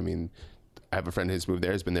there, and I mean, I have a friend who's moved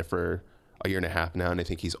there, has been there for a year and a half now, and I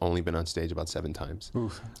think he's only been on stage about 7 times.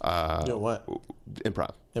 Oof. What?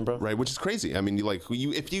 Improv, right? Which is crazy. I mean,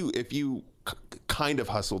 if you kind of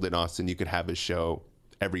hustled in Austin, you could have a show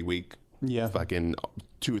every week. Yeah. Fucking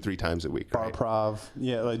 2 or 3 times a week. Bar Right? Prov,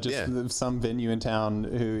 yeah, like just some venue in town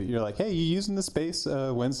who you're like, hey, you using the space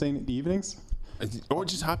Wednesday evenings? Or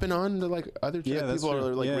just hopping on to like other Yeah, that's people true.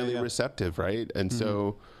 are like Yeah, really yeah. receptive, right? And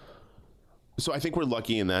so I think we're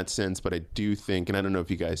lucky in that sense, but I do think, and I don't know if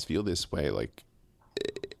you guys feel this way, like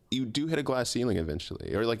you do hit a glass ceiling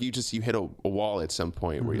eventually, or like you hit a wall at some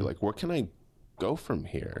point where you're like, where can I go from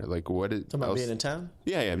here? Like what is Talking about being in town?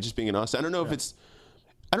 Yeah, just being in Austin. I don't know if it's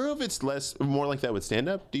more like that with stand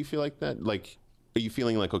up. Do you feel like that? Like, are you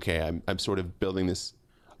feeling like, okay, I'm sort of building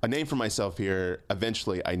a name for myself here.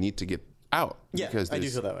 Eventually I need to get out. Yeah, because I do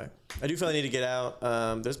feel that way. I do feel I need to get out.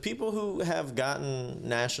 There's people who have gotten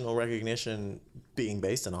national recognition being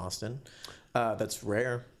based in Austin. That's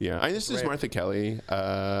rare. Yeah, this is Right. Martha Kelly.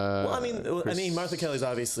 Well, I mean, Martha Kelly's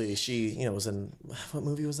obviously was in what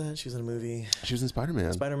movie was that? She was in a movie. She was in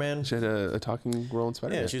Spider-Man. Spider-Man. She had a talking role in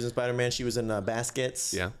Spider-Man. Yeah, she was in Spider-Man. She was in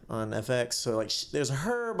Baskets. Yeah. On FX. So like, there's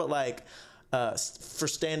her, but like. For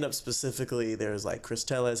stand-up specifically, there's like Chris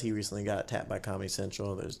Tellez. He recently got tapped by Comedy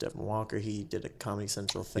Central. There's Devin Walker. He did a Comedy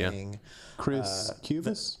Central thing. Chris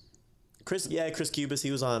Cubis? Chris Cubis.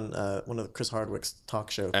 He was on one of Chris Hardwick's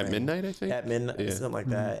talk show. At midnight, I think. At midnight, Yeah. something like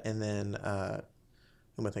that. And then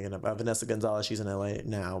who am I thinking of? Vanessa Gonzalez. She's in LA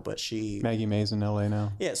now, but she. Maggie May's in LA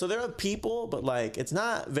now. Yeah, so there are people, but like it's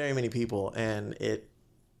not very many people, and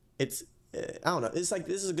it's. I don't know. It's like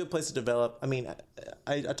this is a good place to develop. I mean,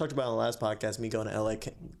 I talked about on the last podcast me going to LA,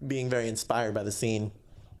 being very inspired by the scene,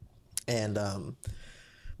 and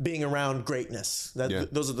being around greatness.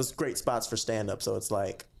 Those are the great spots for stand up. So it's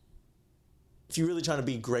like, if you're really trying to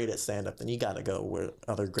be great at stand up, then you got to go where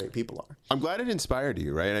other great people are. I'm glad it inspired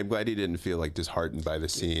you, right? I'm glad you didn't feel like disheartened by the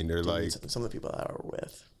scene or like. Some of the people that I were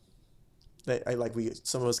with,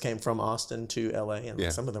 some of us came from Austin to LA, and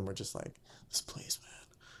Yeah. some of them were just like, this place, man.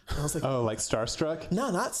 And I was like, Oh, like Starstruck?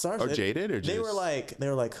 no, not Starstruck. Or jaded, or they just- were like,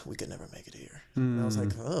 we could never make it here. And I was like,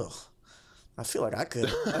 oh, I feel like I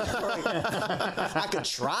could. I could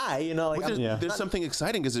try, you know. Like, There's something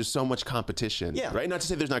exciting because there's so much competition, Yeah. right? Not to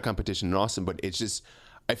say there's not competition in Austin, but it's just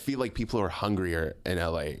I feel like people are hungrier in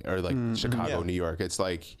LA or like Chicago, Yeah. New York. It's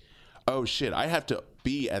like, oh shit, I have to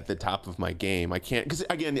be at the top of my game. I can't, because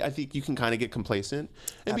again, I think you can kind of get complacent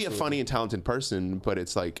and be a funny and talented person, but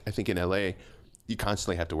it's like I think in LA, you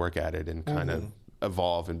constantly have to work at it and kind of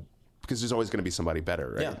evolve, and because there's always going to be somebody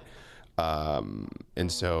better, right? Yeah.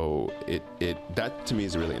 And so it that to me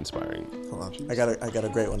is really inspiring. Hold on. I got a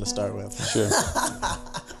great one to start with. Sure.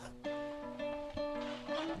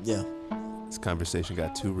 Yeah. This conversation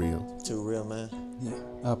got too real. Too real, man.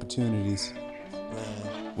 Opportunities.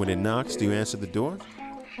 Man. When it knocks, do you answer the door?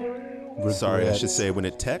 Sorry, I should say when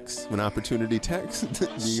it texts, when opportunity texts,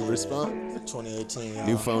 do you respond? 2018, y'all.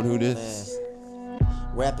 New phone, who dis? Man.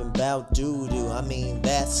 Rapping about doo-doo, I mean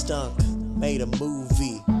that stunk. Made a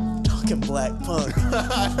movie, talking black punk.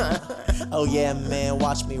 Oh yeah, man,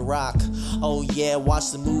 watch me rock. Oh yeah,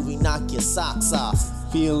 watch the movie, knock your socks off.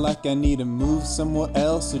 Feel like I need to move somewhere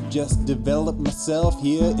else or just develop myself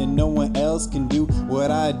here and no one else can do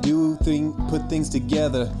what I do, put things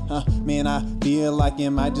together. Man, I feel like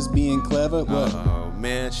am I just being clever? What? Oh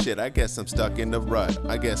man, shit, I guess I'm stuck in the rut.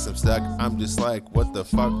 I guess I'm stuck, I'm just like, what the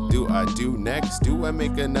fuck do I do next? Do I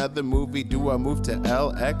make another movie? Do I move to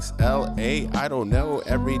LXLA? I don't know,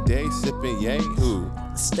 every day sipping yay. Who?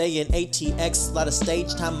 Stay in ATX, lot of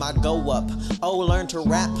stage time I go up. Oh, learn to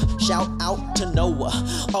rap, shout out to Noah.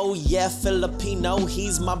 Oh yeah, Filipino,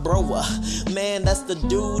 he's my broa. Man, that's the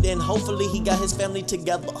dude, and hopefully he got his family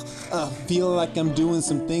together. I feel like I'm doing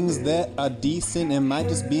some things that are decent. Am I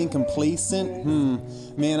just being complacent?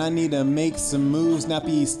 Man, I need to make some moves, not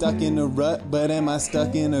be stuck in a rut, but am I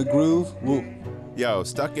stuck in a groove? Woo. Yo,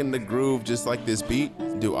 stuck in the groove just like this beat.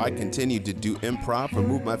 Do I continue to do improv or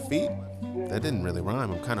move my feet? That didn't really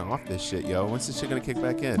rhyme. I'm kind of off this shit, yo. When's this shit gonna kick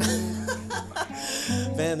back in?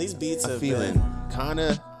 Man, these beats I'm have feeling been...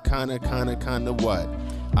 kinda what?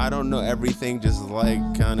 I don't know, everything just like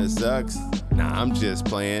kinda sucks. Nah, I'm just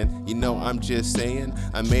playing. You know, I'm just saying.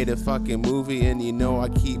 I made a fucking movie and you know I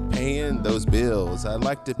keep paying those bills. I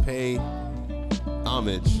like to pay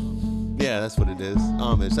homage. Yeah, that's what it is.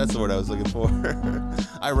 Homage. That's the word I was looking for.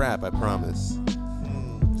 I rap, I promise.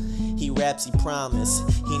 He raps, he promise,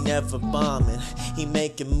 he never bombing. He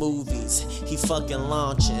making movies, he fucking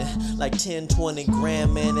launching. Like 10, 20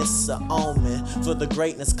 grand, man, it's a omen. For the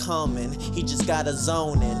greatness coming, he just gotta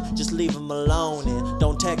zone in. Just leave him alone and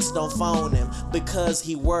don't text, don't phone him. Because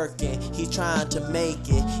he working, he's trying to make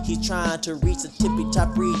it. He's trying to reach the tippy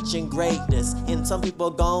top, reaching greatness. And some people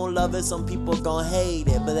gon' love it, some people gon' hate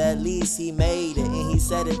it. But at least he made it, and he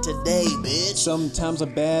said it today, bitch. Sometimes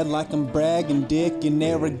I'm bad like I'm bragging, dick and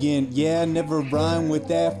arrogant. Yeah, I never rhyme with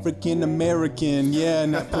African American. Yeah,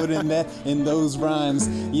 not putting that in those rhymes.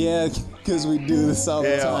 Yeah, cause we do this all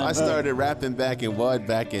the time. I started rapping back in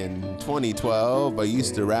 2012. I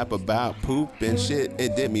used to rap about poop and shit.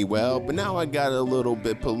 It did me well, but now I got a little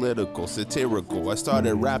bit political, satirical. I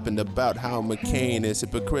started rapping about how McCain is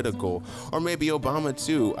hypocritical, or maybe Obama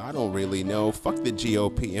too. I don't really know. Fuck the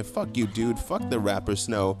GOP and fuck you, dude. Fuck the rapper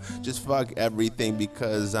Snow. Just fuck everything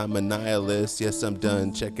because I'm a nihilist. Yes, I'm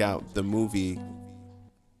done. Check out the movie,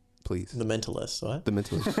 please. The Mentalist, what? The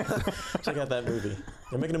Mentalist. Check out that movie.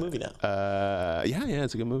 They're making a movie now. Yeah,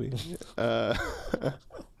 it's a good movie. I'd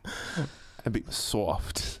be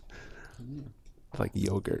soft, like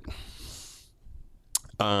yogurt.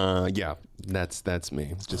 Yeah, that's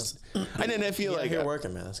me. Just, and then I feel like you're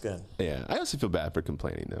working, man. That's good. Yeah, I also feel bad for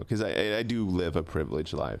complaining though, because I do live a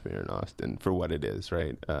privileged life here in Austin for what it is,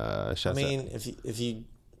 right? I mean, if you're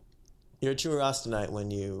a true Austinite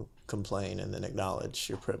when you complain and then acknowledge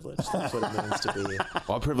your privilege. That's what it means to be.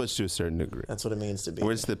 Well, privileged to a certain degree. That's what it means to be.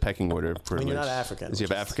 Where's the pecking order of privilege? I mean, you're not African. You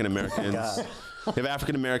have African Americans. You have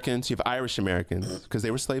African Americans. You have Irish Americans because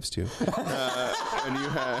they were slaves too. And you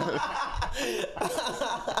have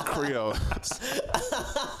Creoles.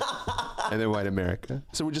 And then white America.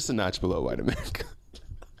 So we're just a notch below white America.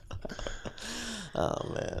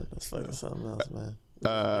 Oh man, that's fucking something else, man.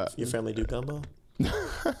 Your family do gumbo?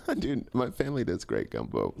 Dude, my family does great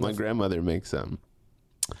gumbo. My grandmother makes the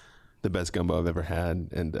best gumbo I've ever had,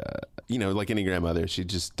 and you know, like any grandmother, she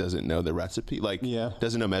just doesn't know the recipe,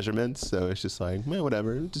 doesn't know measurements, so it's just like, man,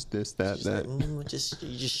 whatever, just this, that. Like, you just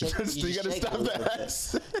shake. You gotta stop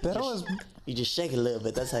that. You just shake it a little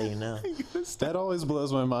bit. That's how you know. That always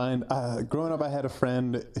blows my mind. Growing up, I had a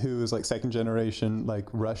friend who was like second generation, like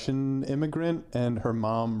Russian immigrant, and her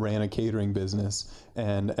mom ran a catering business.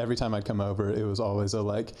 And every time I'd come over, it was always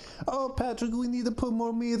oh, Patrick, we need to put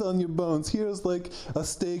more meat on your bones. Here's like a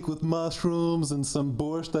steak with mushrooms and some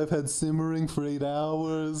borscht I've had simmering for 8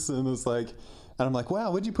 hours. And it's like, and I'm like, wow,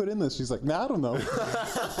 what'd you put in this? She's like, nah, I don't know.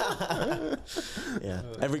 Yeah.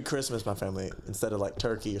 Every Christmas, my family, instead of like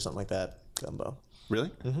turkey or something like that, gumbo. Really?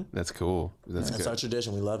 Mm-hmm. That's cool. That's our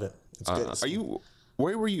tradition. We love it. It's good.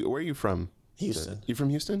 Where are you from? Houston. You from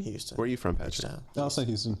Houston? Houston. Where are you from, Patrick? Also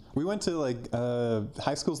Houston. We went to like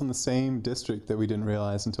high schools in the same district that we didn't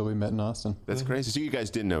realize until we met in Austin. That's crazy. So you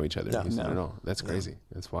guys didn't know each other in Houston at all? That's crazy.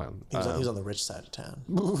 That's wild. He was on the rich side of town.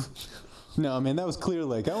 No, man, that was Clear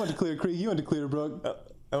Lake. I went to Clear Creek. You went to Clear Brook.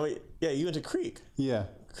 Oh wait, yeah, you went to Creek. Yeah.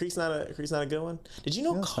 Creek's not a good one. Did you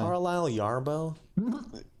know Carlisle Yarbo?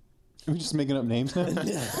 Are we just making up names now?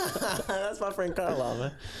 That's my friend Carlisle,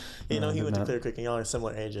 man. You know, he went to Clear Creek, and y'all are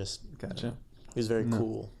similar ages. Gotcha. He was very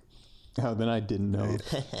cool. Oh, then I didn't know.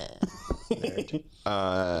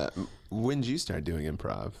 When did you start doing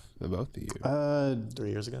improv, the both of you? 3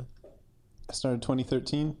 years ago. I started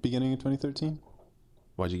 2013, beginning of 2013.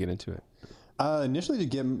 Why'd you get into it? Initially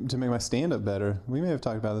to make my stand-up better. We may have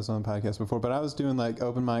talked about this on the podcast before, but I was doing like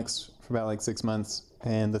open mics for about like 6 months,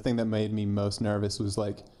 and the thing that made me most nervous was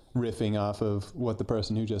like riffing off of what the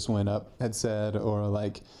person who just went up had said, or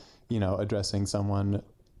like, you know, addressing someone,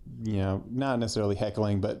 you know, not necessarily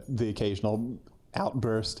heckling, but the occasional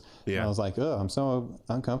outburst. Yeah. And I was like, oh, I'm so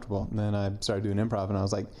uncomfortable. And then I started doing improv, and I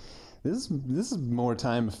was like, this is more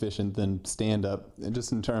time efficient than stand up,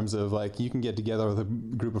 just in terms of like you can get together with a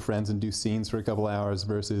group of friends and do scenes for a couple hours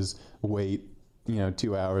versus wait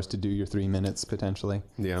 2 hours to do your 3 minutes potentially.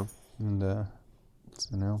 Yeah. And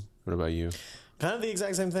so now, What about you? Kind of the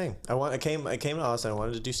exact same thing. I came to Austin. I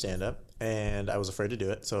wanted to do stand up, and I was afraid to do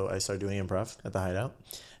it, so I started doing improv at the Hideout.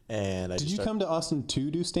 And did you come to Austin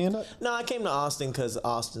to do stand up? No, I came to Austin because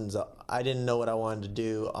I didn't know what I wanted to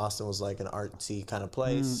do. Austin was like an artsy kind of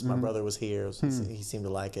place. My brother was here. He seemed to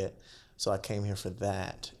like it. So I came here for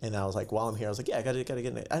that. And I was like, while I'm here, I was like, yeah, I gotta get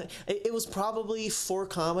in it. It was probably for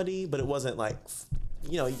comedy, but it wasn't like,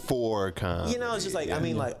 For comedy. it's just like, I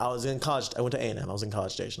mean, like I was in college. I went to A&M. I was in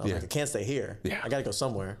College Station. I was like, I can't stay here. Yeah. I gotta go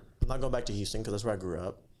somewhere. I'm not going back to Houston because that's where I grew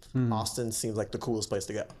up. Austin seems like the coolest place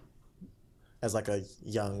to go. As like a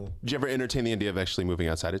young... Did you ever entertain the idea of actually moving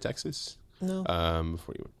outside of Texas? No.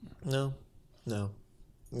 Before you went? No.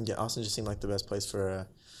 Yeah, Austin just seemed like the best place for a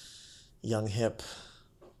young, hip,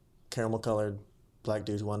 caramel-colored black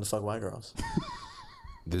dude who wanted to fuck white girls.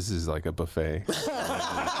 This is like a buffet. It's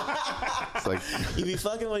like... You be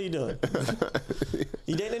fucking? What are you doing?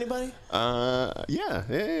 You dating anybody?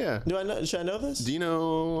 Yeah. Should I know this? Do you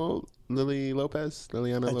know Liliana Lopez?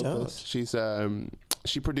 Don't.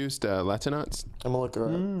 She produced Latinauts. I'm gonna look her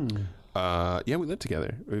up. Yeah, we lived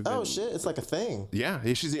together. Oh shit, it's like a thing. Yeah,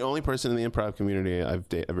 she's the only person in the improv community I've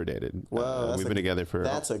ever dated. Wow, we've been together for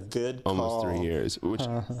that's a good almost call. 3 years, which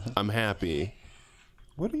I'm happy.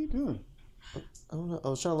 What are you doing? I don't know. I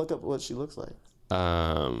was trying to look up what she looks like.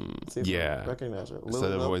 See if I recognize her. So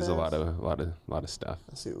there was a Lopez? lot of stuff.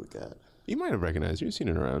 Let's see what we got. You might have recognized her. You've seen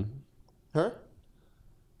it around. Her?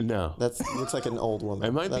 No, That looks like an old woman.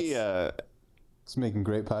 it might be. It's making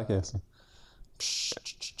great podcasting.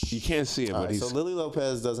 You can't see it, All but right, he's. so Lily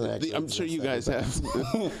Lopez doesn't actually. I'm sure you guys exist.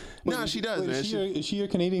 have. No, she does, Wait, man. is she your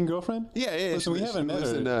Canadian girlfriend? Yeah. Listen, we haven't met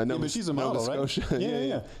her. No, but she's a model, Nova right? Scotia.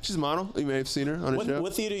 Yeah. She's a model. You may have seen her on a show.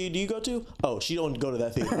 What theater do you go to? Oh, she don't go to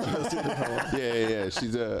that theater. She goes to a different one. Yeah.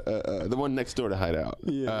 She's the one next door to Hideout.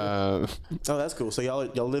 Yeah. Oh, that's cool. So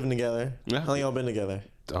y'all living together? Yeah. How long y'all been together?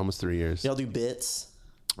 Almost 3 years. Y'all do bits?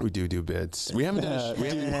 We do bits. We haven't done. Do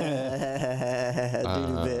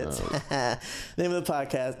bits. Name of the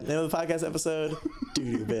podcast episode.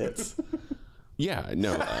 Do bits. Yeah.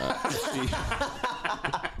 No.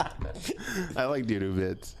 I like doo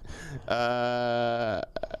bits. Yeah.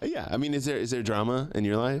 I mean, is there drama in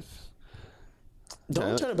your life?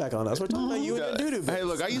 Don't turn it back on us. We're talking about you and your doo bits. Hey,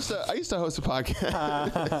 look, I used to host a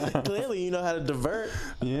podcast. Clearly, you know how to divert.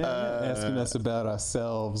 Yeah, asking us about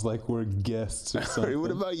ourselves like we're guests or something.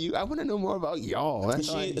 What about you? I want to know more about y'all. That's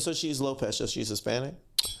So she's Lopez. So she's Hispanic.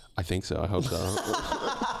 I think so. I hope so.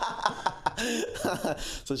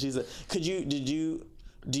 So she's a. Did you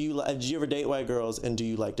ever date white girls, and do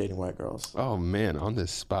you like dating white girls? Oh man, on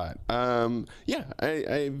this spot. Yeah,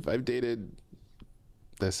 I've dated.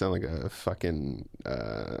 That sound like a fucking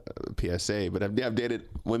PSA, but I've dated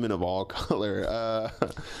women of all color.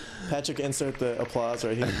 Patrick, insert the applause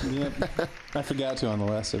right here. Yep. I forgot to on the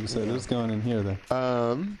last episode. It's going in here though.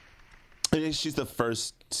 I mean, she's the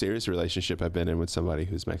first serious relationship I've been in with somebody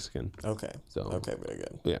who's Mexican. Okay. So Okay, very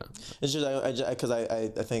good. yeah, It's just because I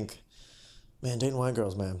think, man, dating white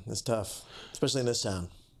girls, man, it's tough, especially in this town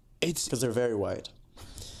it's because they're very white.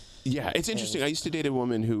 yeah, it's interesting. I used to date a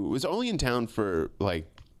woman who was only in town for like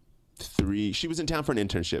 3. She was in town for an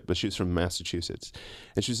internship, but she was from Massachusetts,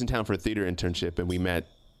 and she was in town for a theater internship, and we met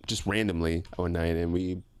just randomly one night, and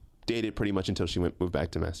we dated pretty much until she moved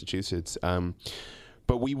back to Massachusetts.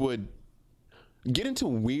 But we would get into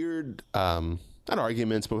weird, not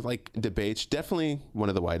arguments, but like debates. Definitely one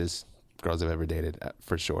of the whitest girls I've ever dated,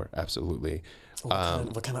 for sure. Absolutely.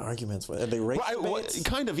 What kind of arguments? Are they race debates?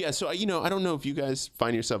 Kind of, yeah. So, I don't know if you guys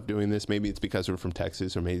find yourself doing this. Maybe it's because we're from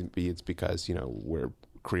Texas, or maybe it's because, we're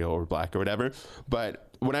Creole or black or whatever.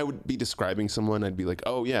 But when I would be describing someone, I'd be like,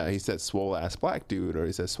 oh, yeah, he's that swole-ass black dude, or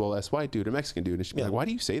he's that swole-ass white dude, or Mexican dude. And she'd be like, why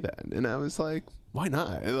do you say that? And I was like, why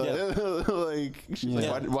not? Like, she's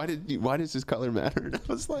like, why does this color matter? And I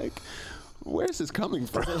was like, where's this coming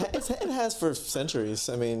from? It has for centuries.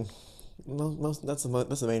 I mean, that's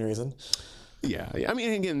the main reason. Yeah. I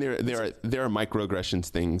mean, again, there are microaggressions,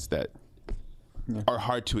 things that are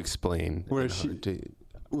hard to explain.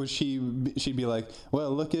 She'd be like,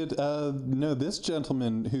 well, look at this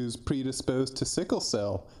gentleman who's predisposed to sickle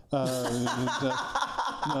cell. That's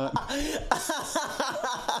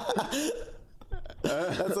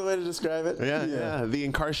the way to describe it. Yeah. The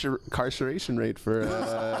incarceration rate for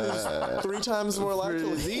 3 times more for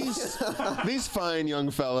likely. these fine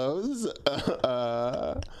young fellows.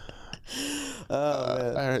 Oh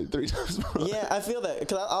man. All right, 3 times more. Yeah, I feel that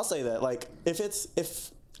because I'll say that. Like, if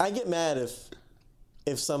I get mad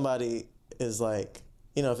if somebody is like,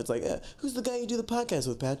 you know, if it's like, who's the guy you do the podcast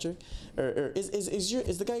with, Patrick? Or is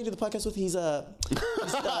the guy you do the podcast with? He's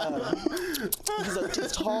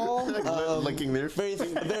tall, licking their very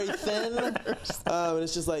thin, and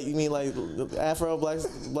it's just like, you mean like Afro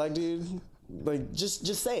black dude? Like just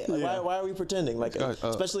say it. Like, why are we pretending? Like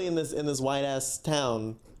especially in this white ass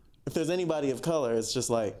town, if there's anybody of color, it's just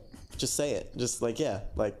like, just say it. Just like, yeah,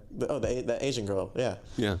 like that Asian girl.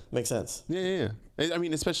 Yeah, makes sense. Yeah. I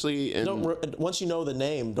mean, especially once you know the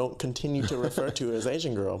name, don't continue to refer to it as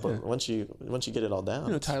Asian girl. But once you get it all down,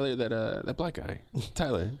 you know, Tyler, that black guy,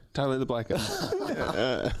 Tyler the black guy,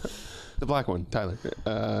 the black one, Tyler.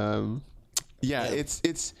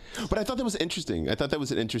 It's. But I thought that was interesting. I thought that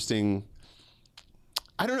was an interesting.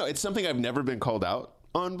 I don't know. It's something I've never been called out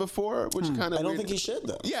on before, which kind of. I don't think he should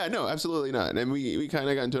though. Yeah, no, absolutely not. And we kind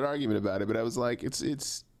of got into an argument about it, but I was like,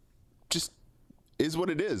 it's just is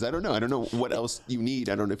what it is. I don't know. I don't know what else you need.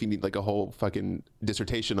 I don't know if you need like a whole fucking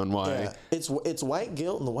dissertation on why. Yeah, it's white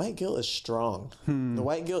guilt, and the white guilt is strong. The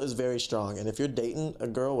white guilt is very strong, and if you're dating a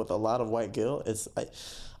girl with a lot of white guilt, I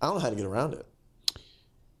don't know how to get around it.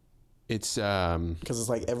 It's because it's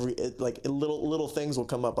like little things will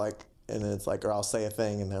come up, like, and then it's like, or I'll say a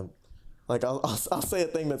thing, and then like I'll say a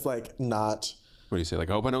thing that's like not. What do you say? Like,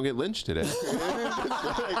 I hope I don't get lynched today.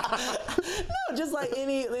 No, just like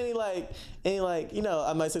any you know,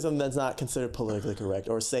 I might say something that's not considered politically correct,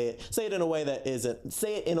 or say it in a way that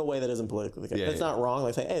isn't politically correct. That's not wrong.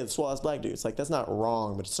 Like say, hey, it's swell-ass black dude. It's like, that's not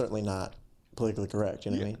wrong, but it's certainly not politically correct.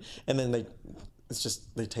 You know what I mean? And then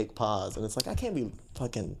they take pause, and it's like, I can't be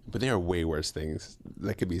fucking. But there are way worse things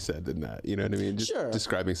that could be said than that. You know what I mean? Just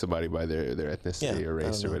describing somebody by their ethnicity or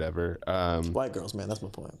race or whatever. White girls, man, that's my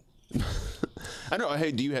point. I know.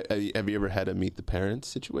 Hey, have you ever had a meet the parents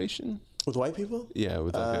situation with white people? Yeah,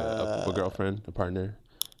 with like a girlfriend, a partner.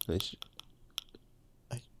 I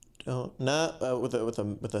don't. Not with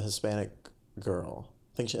a Hispanic girl.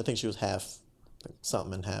 I think she was half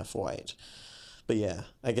something and half white. But yeah,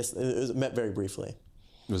 I guess it met very briefly.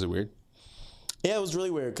 Was it weird? Yeah, it was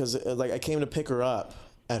really weird because like I came to pick her up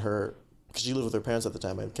at her, because she lived with her parents at the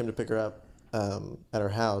time. I came to pick her up at her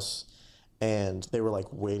house. And they were like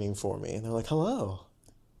waiting for me, and they're like, "Hello,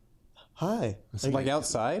 hi." Like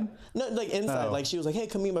outside? No, like inside. Like she was like, "Hey,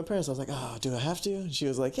 come meet my parents." I was like, "Oh, do I have to?" And she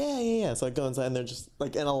was like, "Yeah." So I go inside, and they're just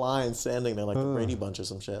like in a line, standing there like the Brady Bunch or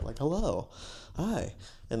some shit. Like, "Hello, hi,"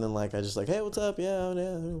 and then like I just like, "Hey, what's up? Yeah,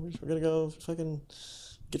 we're gonna go fucking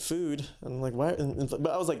get food." And I'm like, "Why?" But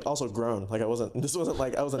I was like also grown. Like this wasn't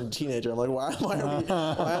like I wasn't a teenager. I'm like, why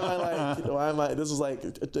am I? This was like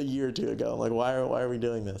a year or two ago. I'm like, why are we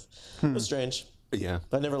doing this? It was strange. Yeah.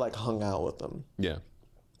 But I never like hung out with them. Yeah.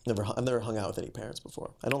 I've never hung out with any parents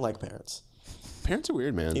before. I don't like parents. Parents are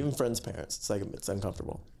weird, man. Even friends' parents. It's like it's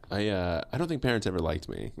uncomfortable. I don't think parents ever liked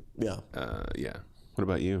me. Yeah. Yeah. What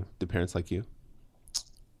about you? Did parents like you?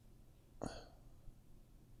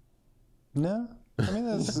 No. I mean,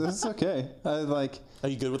 that's okay. Are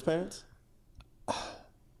you good with parents?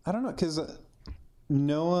 I don't know, because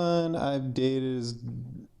no one I've dated has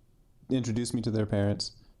introduced me to their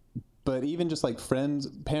parents. But even just like parents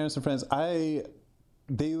and friends,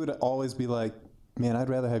 they would always be like, "Man, I'd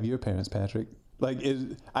rather have your parents, Patrick." Like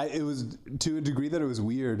it was to a degree that it was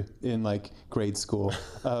weird in like grade school.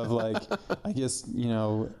 Of like, I guess, you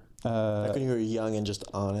know. Like when you were young and just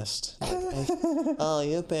honest. Like, oh,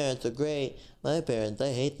 your parents are great. My parents,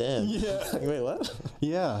 I hate them. Yeah. Like, wait, what?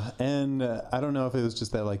 Yeah, and I don't know if it was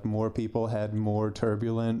just that like more people had more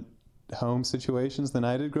turbulent home situations than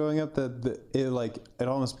I did growing up. It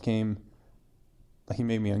almost became like he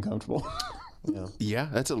made me uncomfortable. Yeah. Yeah,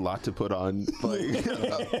 that's a lot to put on like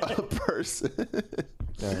a person.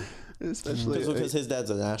 Yeah. Especially because his dad's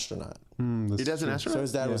an astronaut. Your dad's an astronaut?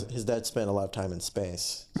 So his dad spent a lot of time in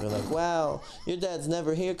space. So they're like, wow, your dad's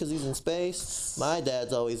never here because he's in space. My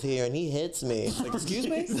dad's always here and he hits me. It's like, excuse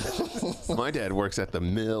me? My dad works at the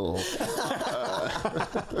mill.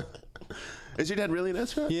 Is your dad really an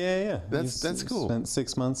astronaut? Yeah. That's cool. Spent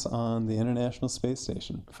 6 months on the International Space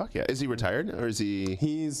Station. Fuck yeah. Is he retired or is he?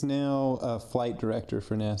 He's now a flight director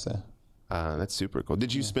for NASA. That's super cool.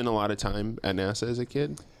 Did you spend a lot of time at NASA as a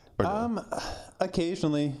kid? No?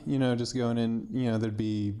 Occasionally, just going in, there'd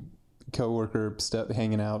be coworker stuff,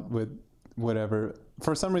 hanging out with whatever.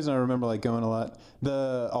 For some reason, I remember like going a lot.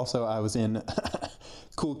 Also, I was in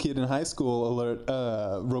cool kid in high school alert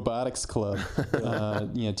robotics club,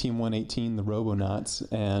 Team 118, the Robonauts,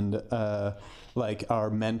 and like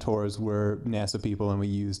our mentors were NASA people, and we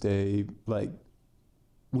used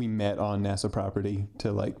we met on NASA property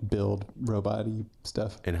to like build robot-y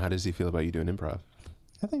stuff. And how does he feel about you doing improv?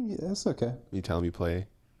 I think that's okay. You tell him you play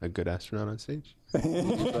a good astronaut on stage.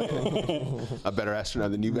 A better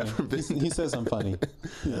astronaut than you've ever been. He says I'm funny.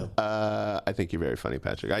 I think you're very funny,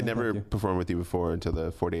 Patrick. I'd never performed with you before until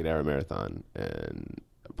the 48-hour marathon, and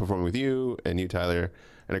performing with you and you, Tyler,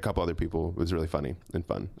 and a couple other people was really funny and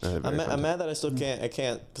fun. I'm mad that I still can't. I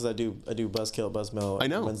can't because I do Buzzkill at Buzzmill. I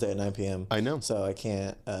know. Wednesday at 9 p.m. I know. So I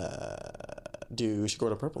can't do She Go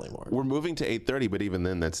to Purple anymore. We're moving to 8:30, but even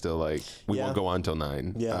then, that's still like we won't go on till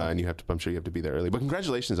 9. Yeah. And you have to. I'm sure you have to be there early. But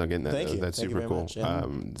congratulations on getting that. Thank though. you. That's Thank you super very cool. much, yeah.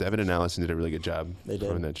 Devin and Allison did a really good job They did.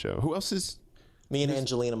 on that show. Who else is Me and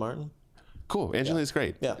Angelina Martin. cool? Angelina's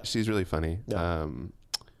great. Yeah. She's really funny. Yeah.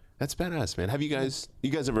 That's badass, man. Have you guys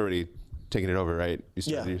have already taken it over, right? You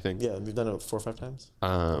started your thing. Yeah, we've done it 4 or 5 times.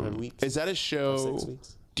 Weeks. Is that a show? 6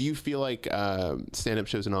 weeks. Do you feel like stand-up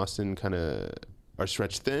shows in Austin kind of are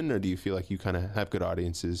stretched thin, or do you feel like you kind of have good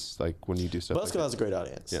audiences, like when you do stuff? Buzzkill has a great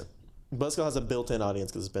audience. Yeah. Buzzkill has a built-in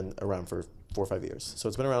audience because it's been around for 4 or 5 years. So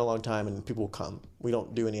it's been around a long time, and people will come. We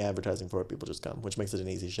don't do any advertising for it. People just come, which makes it an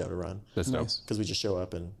easy show to run. That's dope. Nice. Because we just show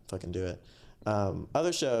up and fucking do it.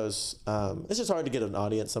 Other shows, it's just hard to get an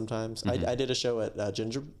audience sometimes. I did a show at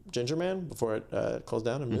Ginger Man before it closed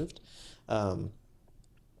down and moved.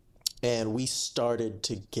 And we started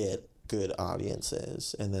to get good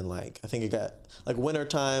audiences, and then like I think it got like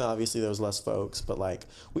wintertime, obviously there was less folks, but like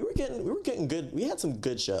we were getting good. We had some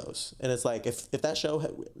good shows, and it's like if that show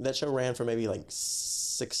ran for maybe like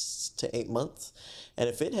 6 to 8 months, and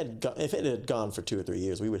if it had gone for 2 or 3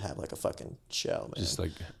 years, we would have like a fucking show, man. Just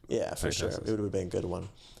like Yeah, for sure. It would have been a good one.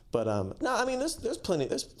 But no, I mean there's plenty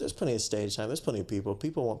of stage time. There's plenty of people.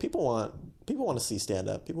 People want to see stand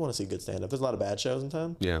up. People want to see good stand up. There's a lot of bad shows in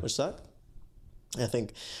town, Yeah. which suck. I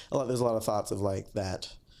think there's a lot of thoughts of like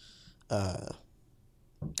that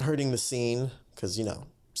hurting the scene because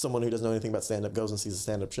someone who doesn't know anything about stand up goes and sees a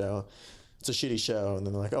stand up show. It's a shitty show, and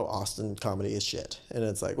then they're like, "Oh, Austin comedy is shit," and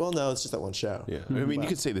it's like, "Well, no, it's just that one show." Yeah, I mean, you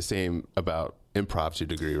could say the same about improv to a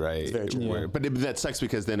degree, right? It's very true. Where, but that sucks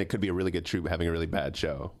because then it could be a really good troupe having a really bad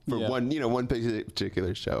show for one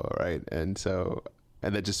particular show, right? And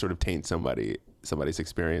that just sort of taints somebody's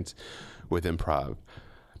experience with improv.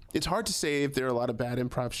 It's hard to say if there are a lot of bad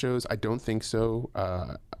improv shows. I don't think so.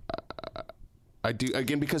 I do,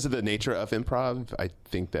 again, because of the nature of improv. I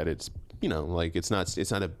think that it's like it's not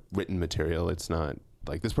a written material. It's not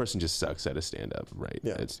like this person just sucks at a stand up, right?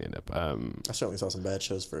 Yeah. At stand up. I certainly saw some bad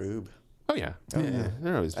shows for Oob. Oh yeah.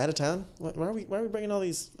 They're always. Out of town? Why are we bringing all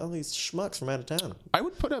these schmucks from out of town? I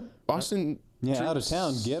would put up Austin. Yeah, out of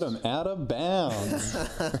town. Get them out of bounds.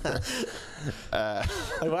 Like,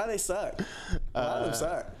 why they suck? Why do them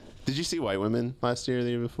suck? Did you see White Women last year or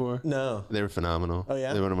the year before? No. They were phenomenal. Oh,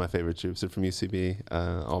 yeah? They're one of my favorite troops. They're from UCB.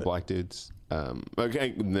 All black dudes.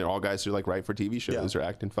 Okay, they're all guys who like write for TV shows or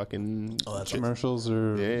acting fucking Commercials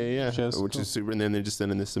or shows. which is super. And then they're just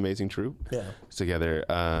in this amazing troupe together.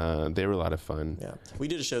 They were a lot of fun. Yeah. We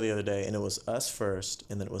did a show the other day, and it was us first,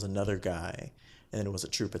 and then it was another guy, and then it was a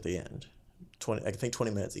troupe at the end.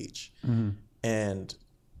 20 minutes each. And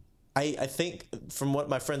I think from what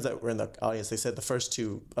my friends that were in the audience, they said the first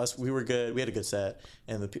two, we were good. We had a good set.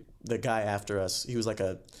 And the guy after us, he was like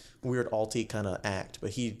a weird alty kind of act,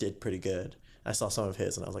 but he did pretty good. I saw some of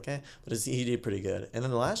his, and I was like, but he did pretty good. And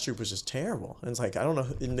then the last troupe was just terrible. And it's like, I don't know,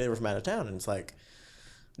 and they were from out of town. And it's like,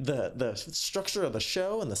 the structure of the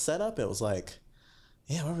show and the setup, it was like,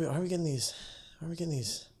 yeah, why are we getting these?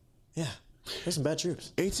 Yeah, there's some bad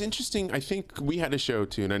troops. It's interesting. I think we had a show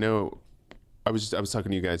too, and I know I was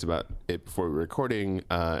talking to you guys about it before we were recording,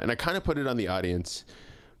 and I kind of put it on the audience.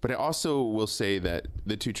 But I also will say that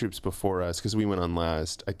the two troops before us, because we went on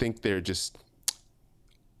last, I think they're just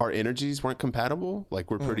our energies weren't compatible. Like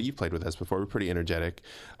you've played with us before. We're pretty energetic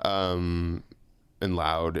and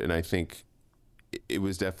loud, and I think it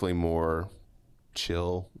was definitely more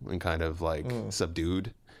chill and kind of like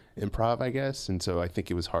subdued improv, I guess. And so I think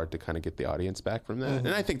it was hard to kind of get the audience back from that. And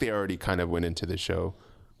I think they already kind of went into the show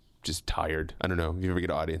just tired. I don't know if you ever get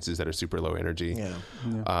audiences that are super low energy.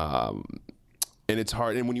 And it's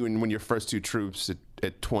hard. And when your first two troops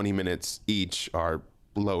at 20 minutes each are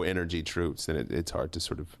low energy troops, then it's hard to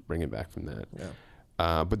sort of bring it back from that.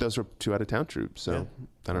 But those were two out of town troops. So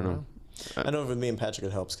I don't know. I know with me and Patrick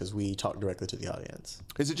it helps because we talk directly to the audience.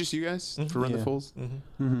 Is it just you guys for Run the Fools?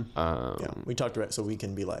 We talk direct, so we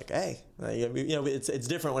can be like, "Hey, it's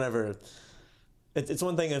different whenever." It's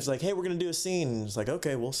one thing if it's like, "Hey, we're gonna do a scene." It's like,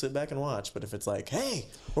 "Okay, we'll sit back and watch." But if it's like, "Hey,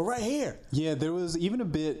 we're right here," Yeah, there was even a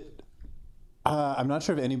bit. I'm not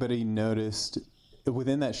sure if anybody noticed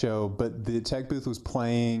within that show, but the tech booth was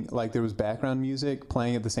playing, like there was background music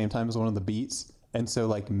playing at the same time as one of the beats, and so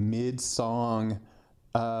like mid song,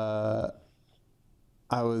 I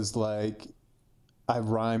was like, I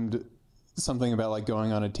rhymed something about like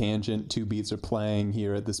going on a tangent, 2 beats are playing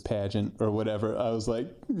here at this pageant or whatever. I was like,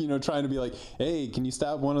 trying to be like, hey, can you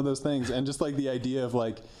stop one of those things? And just like the idea of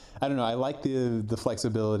like, I don't know, I like the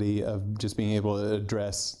flexibility of just being able to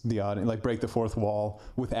address the audience, like break the fourth wall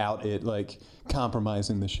without it like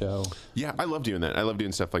compromising the show. Yeah, I love doing that. I love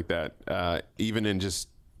doing stuff like that, even in just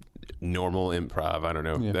normal improv. I don't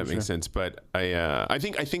know if that makes sense, but I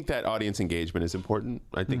think that audience engagement is important.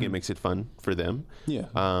 I think it makes it fun for them. Yeah.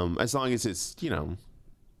 As long as it's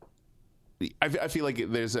I feel like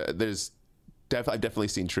I've definitely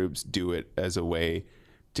seen troops do it as a way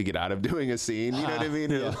to get out of doing a scene. You know what I mean?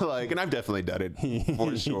 Yeah. Like, and I've definitely done it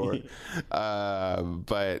for sure.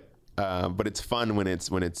 But it's fun when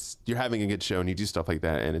it's you're having a good show and you do stuff like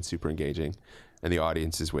that and it's super engaging, and the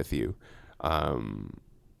audience is with you.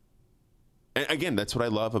 And again, that's what I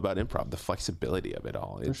love about improv, the flexibility of it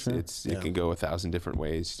all. It can go 1,000 different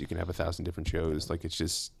ways. You can have 1,000 different shows. Like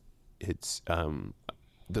it's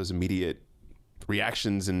those immediate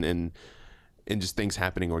reactions and just things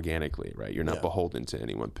happening organically, right? You're not beholden to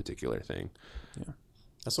any one particular thing. Yeah.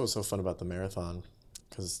 That's what's so fun about the marathon,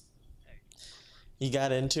 because you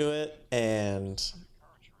got into it and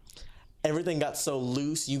everything got so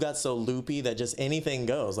loose. You got so loopy that just anything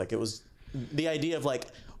goes. Like, it was the idea of like,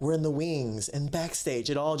 we're in the wings and backstage.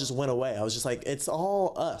 It all just went away. I was just like, it's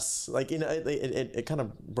all us. Like, it kind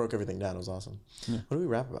of broke everything down. It was awesome. Yeah. What do we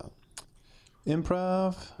rap about?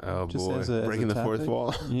 Improv. Oh just boy, as a breaking the fourth topic.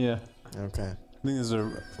 wall. Yeah. Okay. I think this is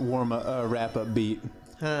a wrap up beat.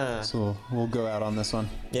 Huh. So we'll go out on this one.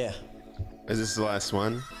 Yeah. Is this the last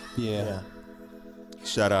one? Yeah. Yeah.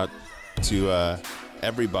 Shout out to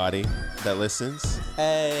everybody that listens.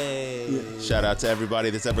 Hey. Yeah. Shout out to everybody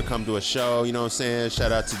that's ever come to a show. You know what I'm saying?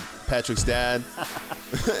 Shout out to Patrick's dad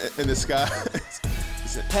in the sky.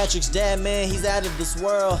 Patrick's dad, man, he's out of this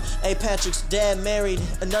world. Hey, Patrick's dad married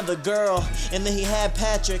another girl, and then he had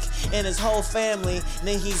Patrick and his whole family. And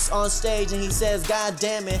then he's on stage and he says, God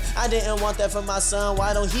damn it, I didn't want that for my son.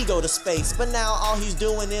 Why don't he go to space? But now all he's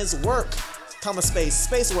doing is work.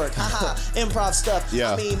 Space work, haha, improv stuff.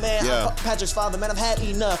 Yeah. I mean, man, Yeah. I'm Patrick's father, man, I've had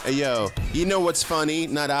enough. Hey, yo, you know what's funny?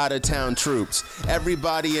 Not out of town troops.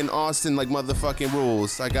 Everybody in Austin like motherfucking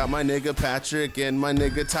rules. I got my nigga Patrick and my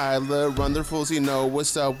nigga Tyler. Run the fools, you know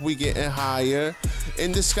what's up, we getting higher.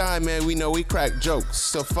 In the sky, man, we know we crack jokes.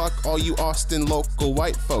 So fuck all you Austin local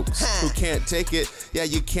white folks who can't take it. Yeah,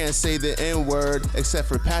 you can't say the N-word except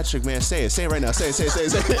for Patrick, man. Say it right now. Say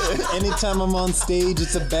it. Anytime I'm on stage,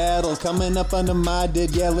 it's a battle. Coming up under my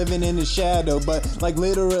dead, yeah, living in his shadow. But like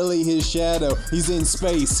literally his shadow. He's in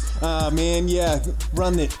space. Man, yeah,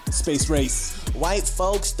 run it. Space race. White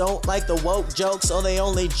folks don't like the woke jokes, so they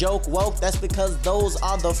only joke woke. That's because those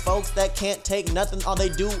are the folks that can't take nothing. All they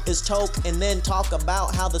do is choke and then talk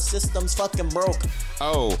about how the system's fucking broke.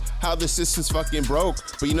 Oh, how the system's fucking broke.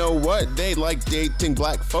 But you know what? They like dating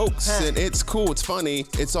black folks. And it's cool, it's funny,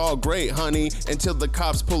 it's all great, honey. Until the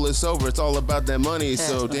cops pull us over, it's all about that money.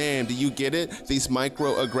 So damn, do you get it? These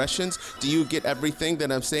microaggressions? Do you get everything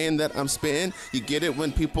that I'm saying that I'm spitting? You get it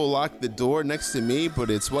when people lock the door next to me, but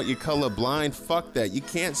it's what you're colorblind. Fuck that, you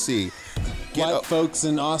can't see. White folks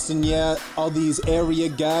in Austin, yeah, all these area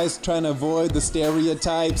guys trying to avoid the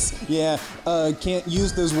stereotypes. Yeah, can't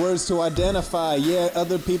use those words to identify. Yeah,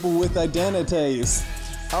 other people with identities.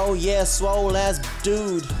 Oh yeah, swole ass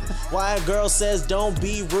dude. Why a girl says don't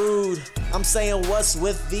be rude. I'm saying what's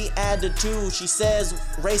with the attitude. She says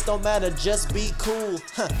race don't matter, just be cool.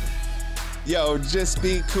 Huh. Yo, just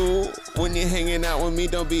be cool. When you're hanging out with me,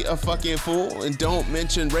 don't be a fucking fool. And don't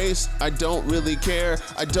mention race, I don't really care.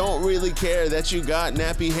 I don't really care that you got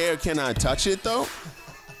nappy hair. Can I touch it though?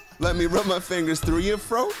 Let me run my fingers through your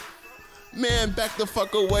throat. Man, back the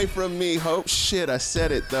fuck away from me, hope. Shit, I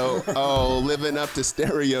said it though. Oh, living up to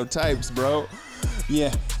stereotypes, bro.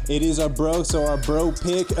 Yeah, it is our bro, so our bro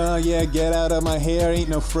pick. Yeah, get out of my hair, ain't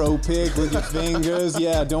no fro pick with your fingers.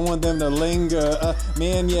 Yeah, don't want them to linger.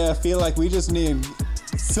 Man, yeah, I feel like we just need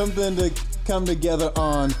something to come together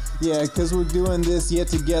on. Yeah, cause we're doing this yet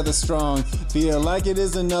together strong. Feel like it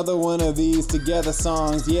is another one of these together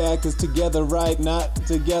songs. Yeah, cause together right, not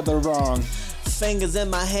together wrong. Fingers in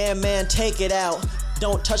my hair, man, take it out.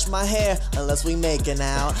 Don't touch my hair unless we making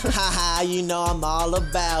out. Haha, you know I'm all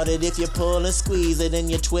about it. If you pull and squeeze it and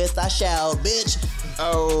you twist, I shout, bitch.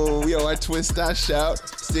 Oh, yo, I twist, I shout.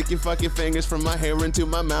 Stick your fucking fingers from my hair into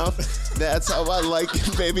my mouth. That's how I like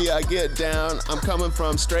it, baby, I get down.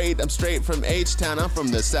 I'm straight from H-Town. I'm from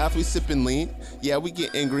the South, we sippin' lean. Yeah, we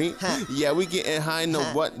getting green. Yeah, we getting high, know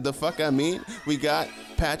what the fuck I mean. We got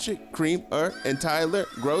Patrick, Creamer, and Tyler.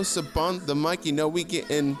 Gross up on the mic, you know we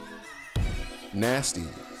getting nasty.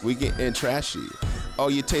 We getting trashy. Oh,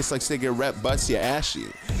 you taste like cigarette butts, you ashy.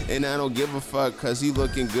 And I don't give a fuck, cause you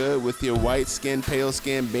looking good with your white skin, pale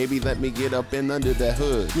skin, baby. Let me get up in under the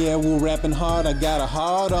hood. Yeah, we're rapping hard. I got a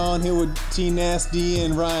hard on here with T Nasty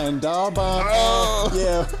and Ryan Dahlbaum. Oh.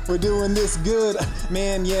 Yeah, we're doing this good.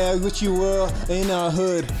 Man, yeah, what you were in our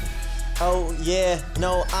hood. Oh yeah,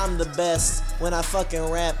 no, I'm the best. When I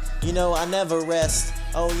fucking rap, you know I never rest.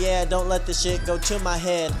 Oh yeah, don't let the shit go to my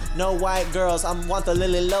head. No white girls, I want the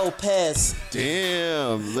Lily Lopez.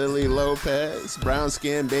 Damn, Lily Lopez, brown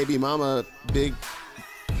skin, baby mama, big.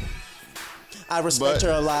 I respect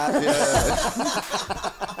her a lot.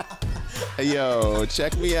 Yeah. Yo,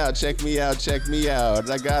 check me out, check me out, check me out.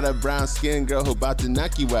 I got a brown skin girl who about to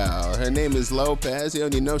knock you out. Her name is Lopez, yo,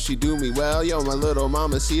 you know she do me well. Yo, my little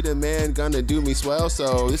mama see the man gonna do me swell.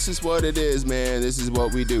 So this is what it is, man, this is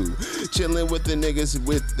what we do. Chilling with the niggas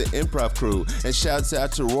with the improv crew. And shouts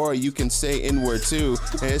out to Roy, you can say N-word too.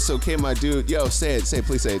 And it's okay, my dude. Yo, say it,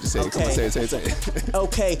 please say it, just say it. Come on, say it.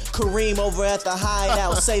 Okay, Kareem over at the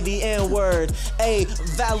hideout, say the N-word. Hey,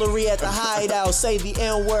 Valerie at the hideout, say the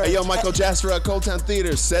N-word. Hey, yo, Michael Jasper at Cold Town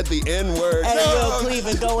Theater said the N-word. Hey, Will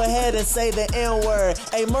Cleveland, go ahead and say the N-word.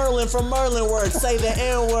 Hey, Merlin from Merlin Word, say the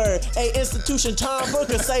N-word. Hey, Institution Tom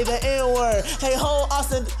Booker, say the N-word. Hey, whole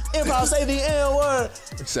Austin Improv, say the N-word.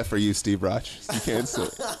 Except for you, Steve Roch. You can't say.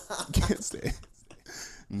 You can't say.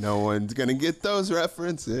 No one's gonna get those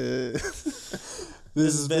references.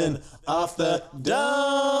 This has been Off the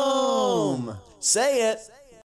Dome. Say it.